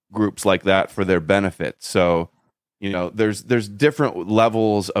use groups like that for their benefit. So there's different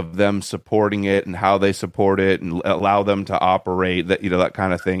levels of them supporting it and how they support it and allow them to operate, that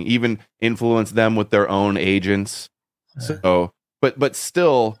kind of thing. Even influence them with their own agents. So, but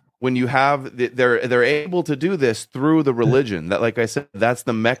still, when you have they're able to do this through the religion. That, like I said, that's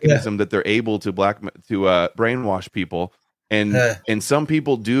the mechanism that they're able to brainwash people. And some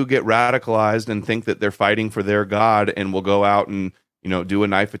people do get radicalized and think that they're fighting for their God and will go out and do a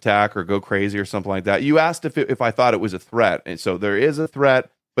knife attack or go crazy or something like that. You asked if I thought it was a threat, and so there is a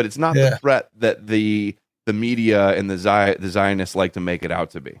threat, but it's not the threat that the media and the Zionists like to make it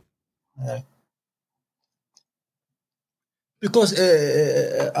out to be. Because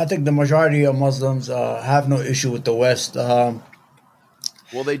I think the majority of Muslims have no issue with the West. Well,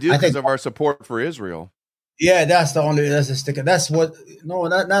 they do because of our support for Israel. Yeah, that's the sticker. That's what. No,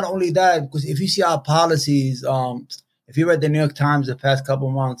 not only that. Because if you see our policies, if you read the New York Times the past couple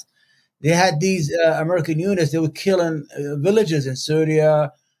of months, they had these American units. They were killing villages in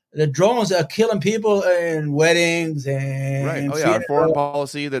Syria. The drones are killing people in weddings and right. Oh yeah, our foreign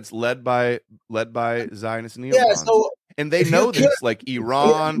policy that's led by Zionist neocons. Yeah, so. And they know this, like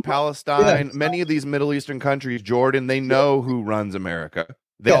Iran, Palestine, many of these Middle Eastern countries, Jordan, they know who runs America.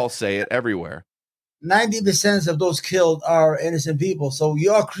 They all say it everywhere. 90% of those killed are innocent people. So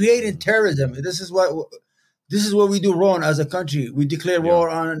you are creating terrorism. This is what we do wrong as a country. We declared war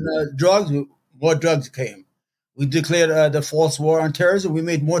on drugs. More drugs came. We declared the false war on terrorism. We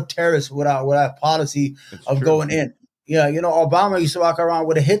made more terrorists with our policy of going in. Yeah, Obama used to walk around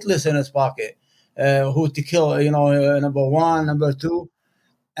with a hit list in his pocket. Who to kill, number one, number two.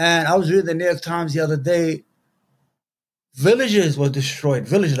 And I was reading the New York Times the other day. Villages were destroyed.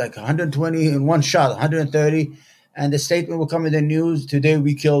 Villages, like 120 in one shot, 130. And the statement will come in the news. Today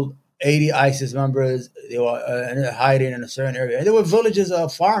we killed 80 ISIS members. They were hiding in a certain area. And there were villages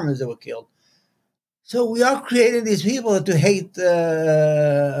of farmers that were killed. So we are creating these people to hate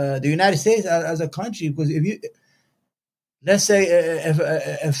the United States as a country. Because let's say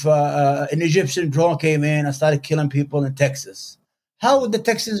if an Egyptian drone came in and started killing people in Texas, how would the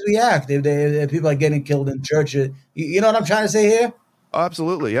Texans react if people are getting killed in churches? You know what I'm trying to say here? Oh,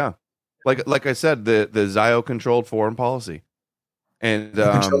 absolutely, yeah. Like I said, the Zio-controlled foreign policy, and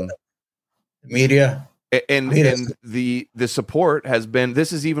media, and the support has been.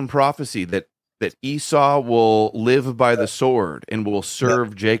 This is even prophecy that Esau will live by the sword and will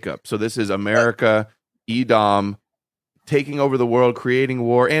serve Jacob. So this is America, Edom, taking over the world, creating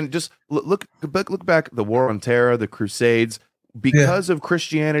war, and just look back at the war on terror, the Crusades, because of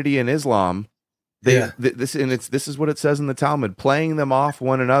Christianity and Islam. This is what it says in the Talmud, playing them off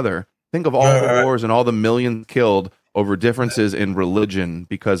one another. Think of all the wars and all the millions killed over differences in religion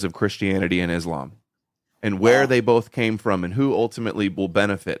because of Christianity and Islam, and where they both came from and who ultimately will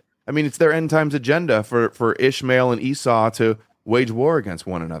benefit. I mean, it's their end times agenda for Ishmael and Esau to wage war against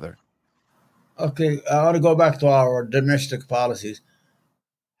one another. Okay, I want to go back to our domestic policies.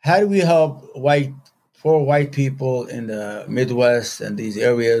 How do we help poor white people in the Midwest and these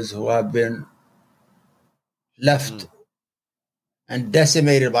areas who have been left and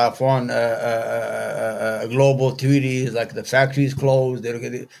decimated by foreign global treaties, like the factories closed?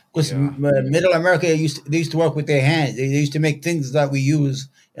 Because Middle America they used to work with their hands. They used to make things that we use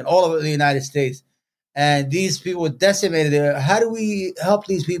in all over the United States. And these people were decimated there. How do we help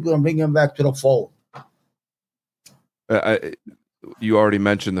these people and bring them back to the fold? You already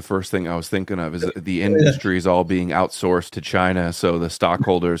mentioned the first thing I was thinking of is the industry is all being outsourced to China, so the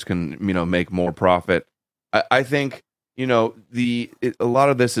stockholders can make more profit. I think a lot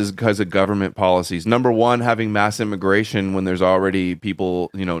of this is because of government policies. Number one, having mass immigration when there's already people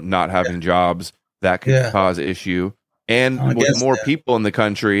not having jobs, that can cause issue. And with more people in the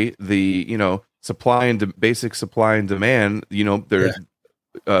country, the basic supply and demand,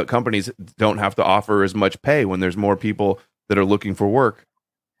 companies don't have to offer as much pay when there's more people that are looking for work.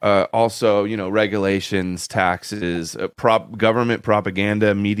 Also, regulations, taxes, government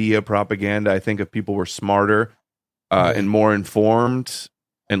propaganda, media propaganda. I think if people were smarter and more informed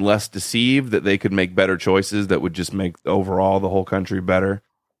and less deceived, that they could make better choices that would just make overall the whole country better.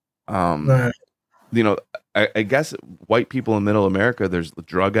 I guess white people in Middle America, there's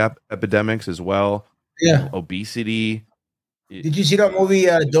drug epidemics as well. Yeah. Obesity. Did you see that movie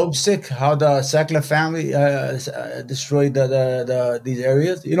Dope Sick? How the Sackler family destroyed these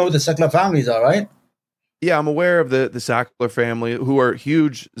areas? You know what the Sackler families are, right? Yeah, I'm aware of the Sackler family, who are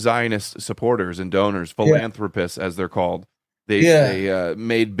huge Zionist supporters and donors, philanthropists as they're called. They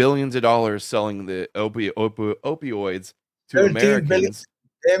made billions of dollars selling the opioids to Americans.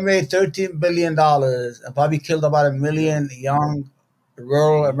 They made $13 billion and probably killed about 1 million young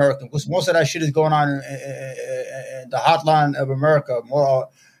rural Americans, because most of that shit is going on in the heartland of America. More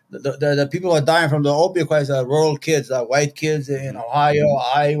the people who are dying from the opioid crisis are rural kids, white kids in Ohio,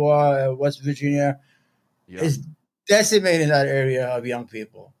 Iowa, West Virginia. It's decimating that area of young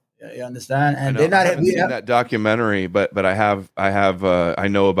people. You understand? And I haven't seen that documentary, but I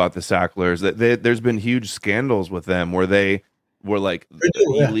know about the Sacklers. That there's been huge scandals with them where they were like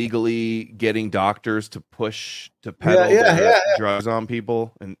illegally getting doctors to peddle drugs on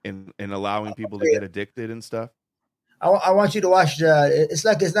people and allowing people to get addicted and stuff. I want you to watch that. It's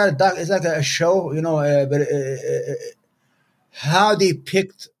not a doc. It's like a show, but how they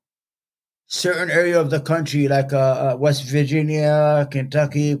picked certain area of the country, like West Virginia,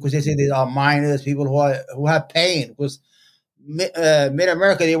 Kentucky, because they say they are miners, people who have pain. Because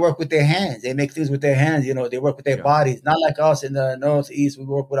Mid-America, they work with their hands. They make things with their hands. They work with their bodies. Not like us in the Northeast. We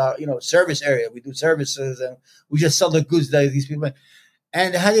work with our service area. We do services and we just sell the goods that these people.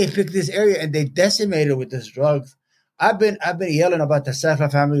 And how they pick this area and they decimate it with this drugs. I've been yelling about the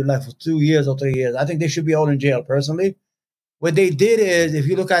Sackler family like for 2 years or 3 years. I think they should be all in jail personally. What they did is, if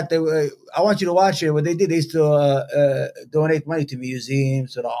you look at I want you to watch it. What they did, they used to donate money to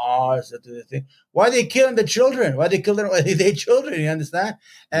museums, to the arts, to the thing. Why are they killing the children? Why are they killing their children? You understand?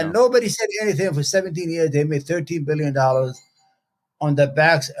 And nobody said anything for 17 years. They made $13 billion on the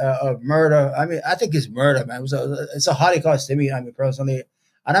backs of murder. I mean, I think it's murder, man. It's a Holocaust to me, personally.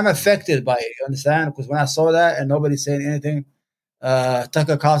 And I'm affected by it, you understand? Because when I saw that and nobody's saying anything,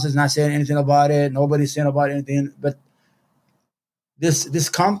 Tucker Carlson's not saying anything about it. Nobody's saying about anything. But this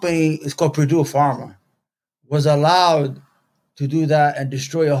company is called Purdue Pharma, was allowed to do that and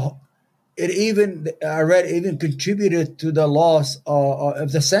destroy I read even contributed to the loss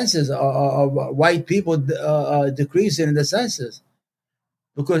of the census of white people decreasing in the census.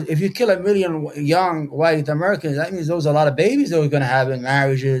 Because if you kill 1 million young white Americans, that means there's a lot of babies that we're going to have in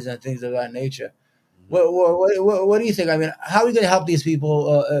marriages and things of that nature. What do you think? I mean, how are we going to help these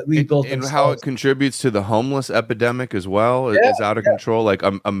people rebuild themselves? And how it contributes to the homeless epidemic as well is out of control. Like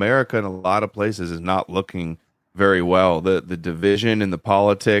America in a lot of places is not looking very well. The division in the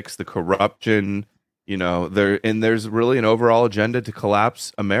politics, the corruption, there's really an overall agenda to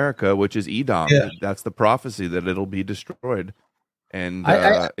collapse America, which is Edom. Yeah. That's the prophecy, that it'll be destroyed. And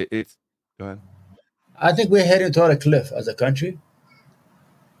it's go ahead. I think we're heading toward a cliff as a country.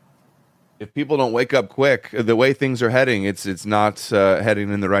 If people don't wake up quick, the way things are heading, it's not heading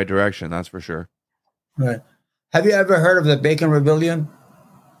in the right direction. That's for sure. Right. Have you ever heard of the Bacon Rebellion?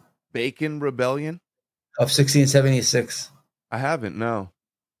 Bacon Rebellion of 1676. I haven't. No,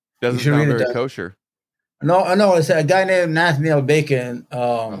 doesn't sound very kosher. No. It's a guy named Nathaniel Bacon.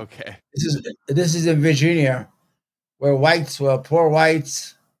 Okay. This is in Virginia, where poor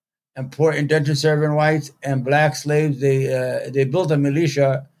whites and poor indentured servant whites and black slaves, they built a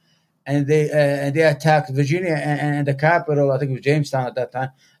militia. And they attacked Virginia and the capital, I think it was Jamestown at that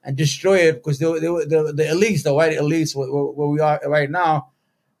time, and destroyed it because the elites, the white elites, where we are right now,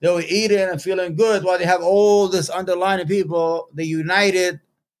 they were eating and feeling good while they have all this underlying people. They united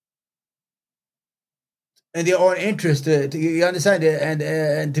in their own interest you understand it,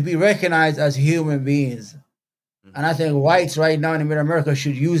 and to be recognized as human beings. Mm-hmm. And I think whites right now in America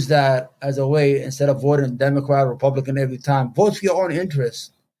should use that as a way, instead of voting Democrat, Republican every time, vote for your own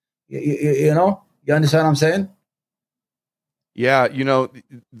interest. You understand what I'm saying? Yeah,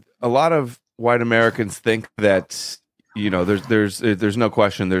 a lot of white Americans think that there's no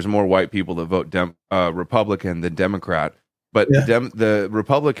question there's more white people that vote Republican than Democrat, but the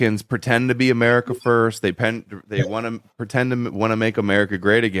Republicans pretend to be America first. They want to pretend to want to make America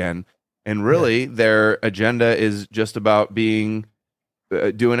great again, and really their agenda is just about doing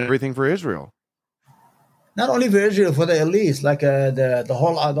everything for Israel. Not only for Israel, for the elites, like the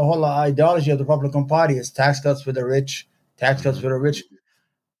whole ideology of the Republican Party is tax cuts for the rich,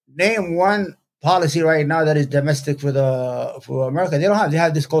 name one policy right now that is domestic for America. They don't have. They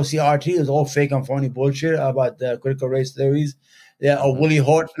have this called CRT. It's all fake and phony bullshit about the critical race theories. They're Willie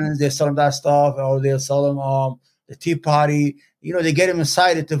Horton. They sell them that stuff, or they'll sell them the Tea Party. You know, they get them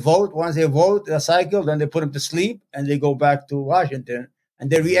excited to vote. Once they vote, they cycle, then they put them to sleep, and they go back to Washington, and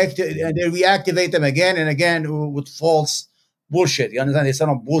they reactivate them again and again with false bullshit. You understand? They sell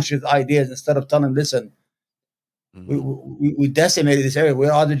them bullshit ideas instead of telling them, listen. We decimated this area.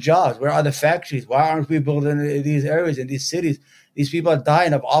 Where are the jobs? Where are the factories? Why aren't we building these areas in these cities? These people are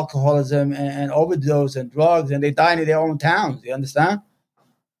dying of alcoholism and overdose and drugs, and they're dying in their own towns. You understand?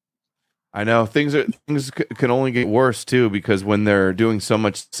 I know things can only get worse too, because when they're doing so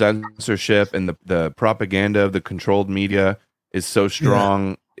much censorship and the propaganda of the controlled media is so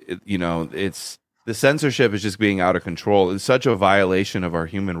strong, it's the censorship is just being out of control. It's such a violation of our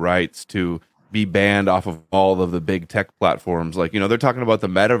human rights to be banned off of all of the big tech platforms. Like, they're talking about the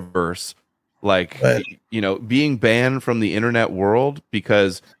metaverse, like, right. Being banned from the internet world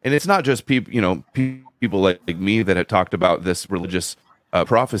because, and it's not just people, people like me that had talked about this religious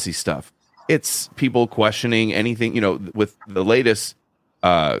prophecy stuff. It's people questioning anything, with the latest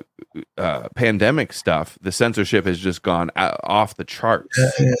pandemic stuff, the censorship has just gone off the charts.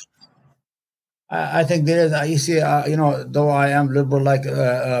 Yeah. I think there is. You see, though I am liberal, like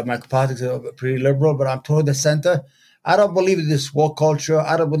my politics are pretty liberal, but I'm toward the center. I don't believe in this woke culture.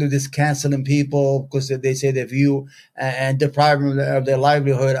 I don't believe this canceling people because they say their view and deprive them of their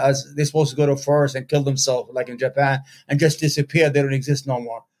livelihood as they're supposed to go to a forest and kill themselves, like in Japan, and just disappear. They don't exist no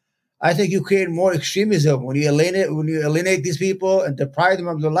more. I think you create more extremism when you alienate these people and deprive them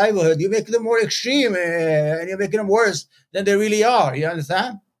of their livelihood. You make them more extreme, and you're making them worse than they really are. You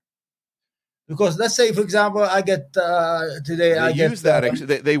understand? Because let's say, for example, I get today.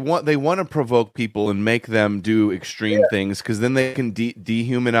 They want to provoke people and make them do extreme things because then they can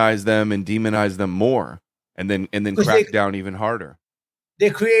dehumanize them and demonize them more, and then crack down even harder. They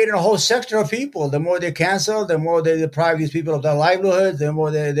create a whole sector of people. The more they cancel, the more they deprive these people of their livelihoods. The more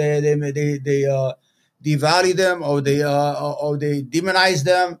they devalue them or they demonize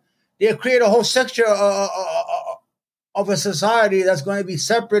them. They create a whole sector of a society that's going to be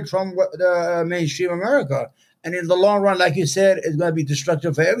separate from the mainstream America. And in the long run, like you said, it's going to be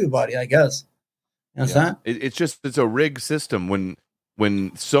destructive for everybody, I guess. You understand? Yeah. It's a rigged system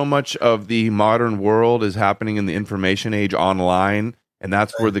when so much of the modern world is happening in the information age online, and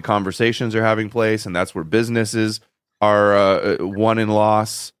that's where the conversations are having place, and that's where businesses are won and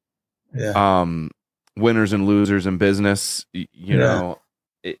loss, winners and losers in business. It's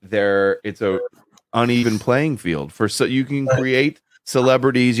a uneven playing field so you can create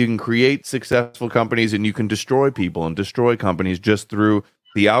celebrities, you can create successful companies, and you can destroy people and destroy companies just through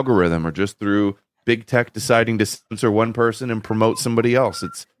the algorithm or just through big tech deciding to censor one person and promote somebody else.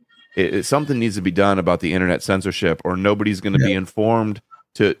 Something needs to be done about the internet censorship, or nobody's going to be informed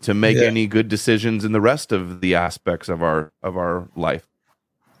to make any good decisions in the rest of the aspects of our life.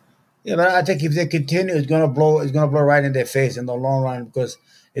 Yeah, but I think if they continue, it's gonna blow right in their face in the long run, because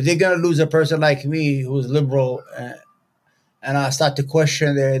if they're gonna lose a person like me who's liberal, and I start to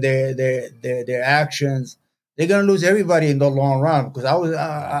question their actions, they're gonna lose everybody in the long run. Because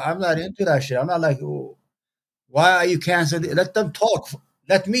I'm not into that shit. I'm not like, why are you canceled? Let them talk.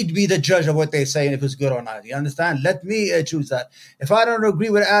 Let me be the judge of what they say and if it's good or not. You understand? Let me choose that. If I don't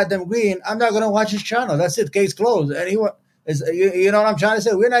agree with Adam Green, I'm not gonna watch his channel. That's it. Case closed. Anyone. You know what I'm trying to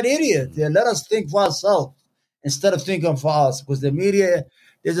say? We're not idiots. Let us think for ourselves instead of thinking for us. Because the media,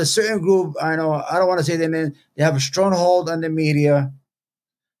 there's a certain group, I know, I don't want to say their name, they have a stronghold on the media.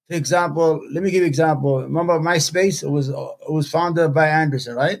 For example, let me give you an example. Remember MySpace? It was founded by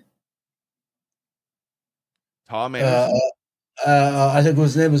Anderson, right? Tom Anderson? I think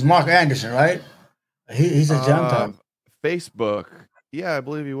his name was Mark Anderson, right? He's a Gentile. Facebook. Yeah, I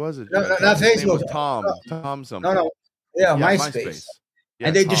believe he was a Gentile. No, not Facebook. Tom something. No. Yeah, MySpace. Yeah,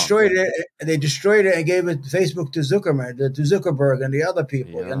 and they destroyed it. They destroyed it and gave it Facebook to Zuckerberg and the other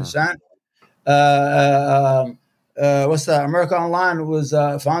people. Yeah. You understand? What's that? America Online was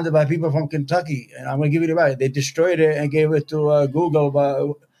founded by people from Kentucky, and I'm going to give you the right. They destroyed it and gave it to Google.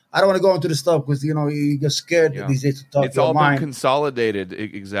 But I don't want to go into the stuff because you get scared these days to talk. It's all been consolidated.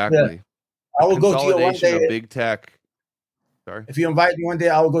 Exactly. Yeah. I will go to you one day. Of big tech. Sorry. If you invite me one day,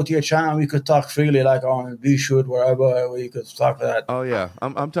 I will go to your channel and we could talk freely, like on BShoot, wherever where you could talk for that. Oh yeah,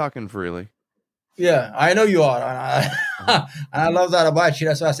 I'm talking freely. Yeah, I know you are, and I love that about you.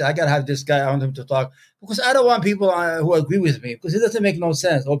 That's why I said I gotta have this guy. I want him to talk because I don't want people who agree with me, because it doesn't make no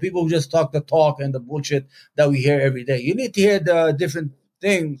sense, or people who just talk the talk and the bullshit that we hear every day. You need to hear the different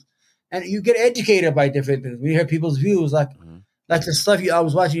things, and you get educated by different things. We hear people's views, like like the stuff I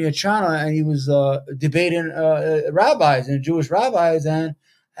was watching your channel, and he was debating rabbis and Jewish rabbis, and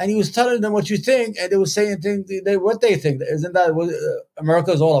he was telling them what you think, and they were saying things what they think. Isn't that what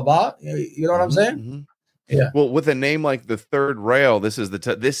America is all about? You know what I'm saying? Mm-hmm. Yeah. Well, with a name like the Third Rail, this is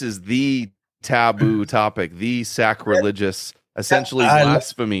the taboo topic, the sacrilegious, essentially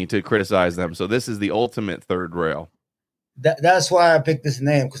blasphemy to criticize them. So this is the ultimate Third Rail. That's why I picked this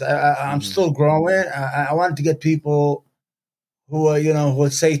name, because I'm still growing. I wanted to get people who who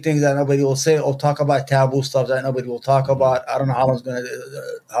would say things that nobody will say, or talk about taboo stuff that nobody will talk about. I don't know how long's gonna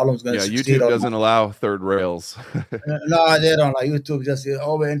Yeah, YouTube doesn't allow third rails. No, they don't. Like YouTube just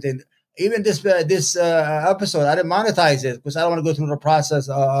over anything. Even this episode, I didn't monetize it because I don't want to go through the process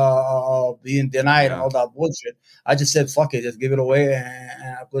of being denied and all that bullshit. I just said fuck it, just give it away,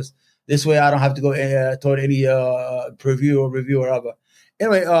 and because this way I don't have to go toward any preview or review or whatever.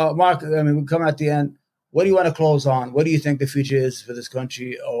 Anyway, Mark, I mean, we come at the end. What do you want to close on? What do you think the future is for this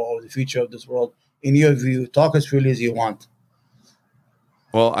country or the future of this world? In your view, talk as freely as you want.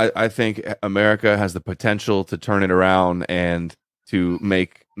 Well, I think America has the potential to turn it around and to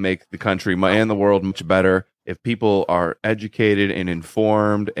make the country and the world much better if people are educated and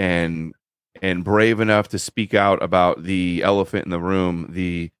informed and brave enough to speak out about the elephant in the room,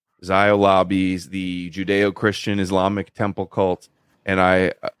 the Zio lobbies, the Judeo-Christian Islamic temple cult. And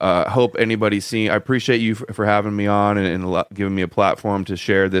I hope anybody's seeing. I appreciate you for having me on and giving me a platform to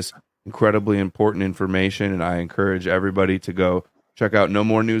share this incredibly important information. And I encourage everybody to go check out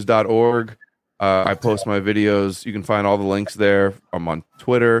nomorenews.org. I post my videos. You can find all the links there. I'm on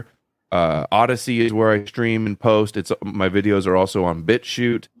Twitter. Odyssey is where I stream and post. My videos are also on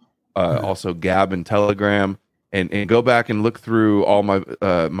BitChute, also Gab and Telegram. And go back and look through all my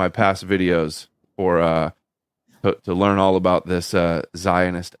my past videos for to learn all about this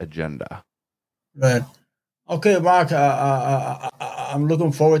Zionist agenda. Right. Okay, Mark. I'm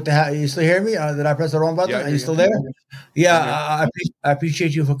looking forward to you still hear me? Did I press the wrong button? Are you still there? Yeah. I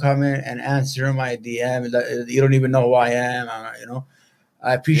appreciate you for coming and answering my DM. You don't even know who I am.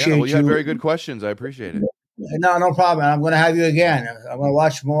 I appreciate you. You had very good questions. I appreciate it. No problem. I'm going to have you again. I'm going to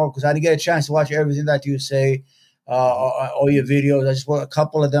watch more because I didn't get a chance to watch everything that you say. All your videos. I just want a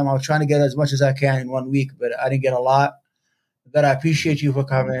couple of them. I was trying to get as much as I can in 1 week, but I didn't get a lot. But I appreciate you for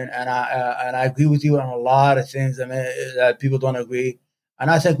coming, and I agree with you on a lot of things. I mean, that people don't agree,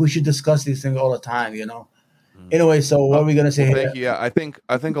 and I think we should discuss these things all the time. Anyway, so what are we going to say here? Thank you. Yeah, I think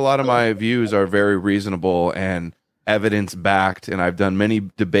a lot of my views are very reasonable and evidence backed, and I've done many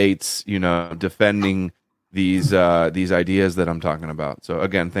debates, defending these ideas that I'm talking about. So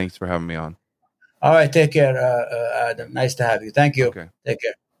again, thanks for having me on. All right, take care, Adam. Nice to have you. Thank you. Okay. Take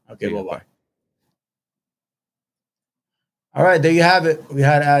care. Okay, bye-bye. All right, there you have it. We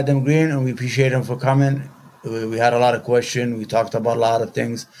had Adam Green, and we appreciate him for coming. We had a lot of questions. We talked about a lot of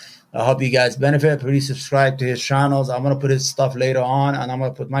things. I hope you guys benefit. Please subscribe to his channels. I'm going to put his stuff later on, and I'm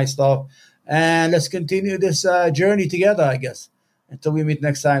going to put my stuff. And let's continue this journey together, I guess. Until we meet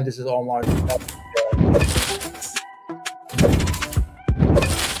next time, this is Omar.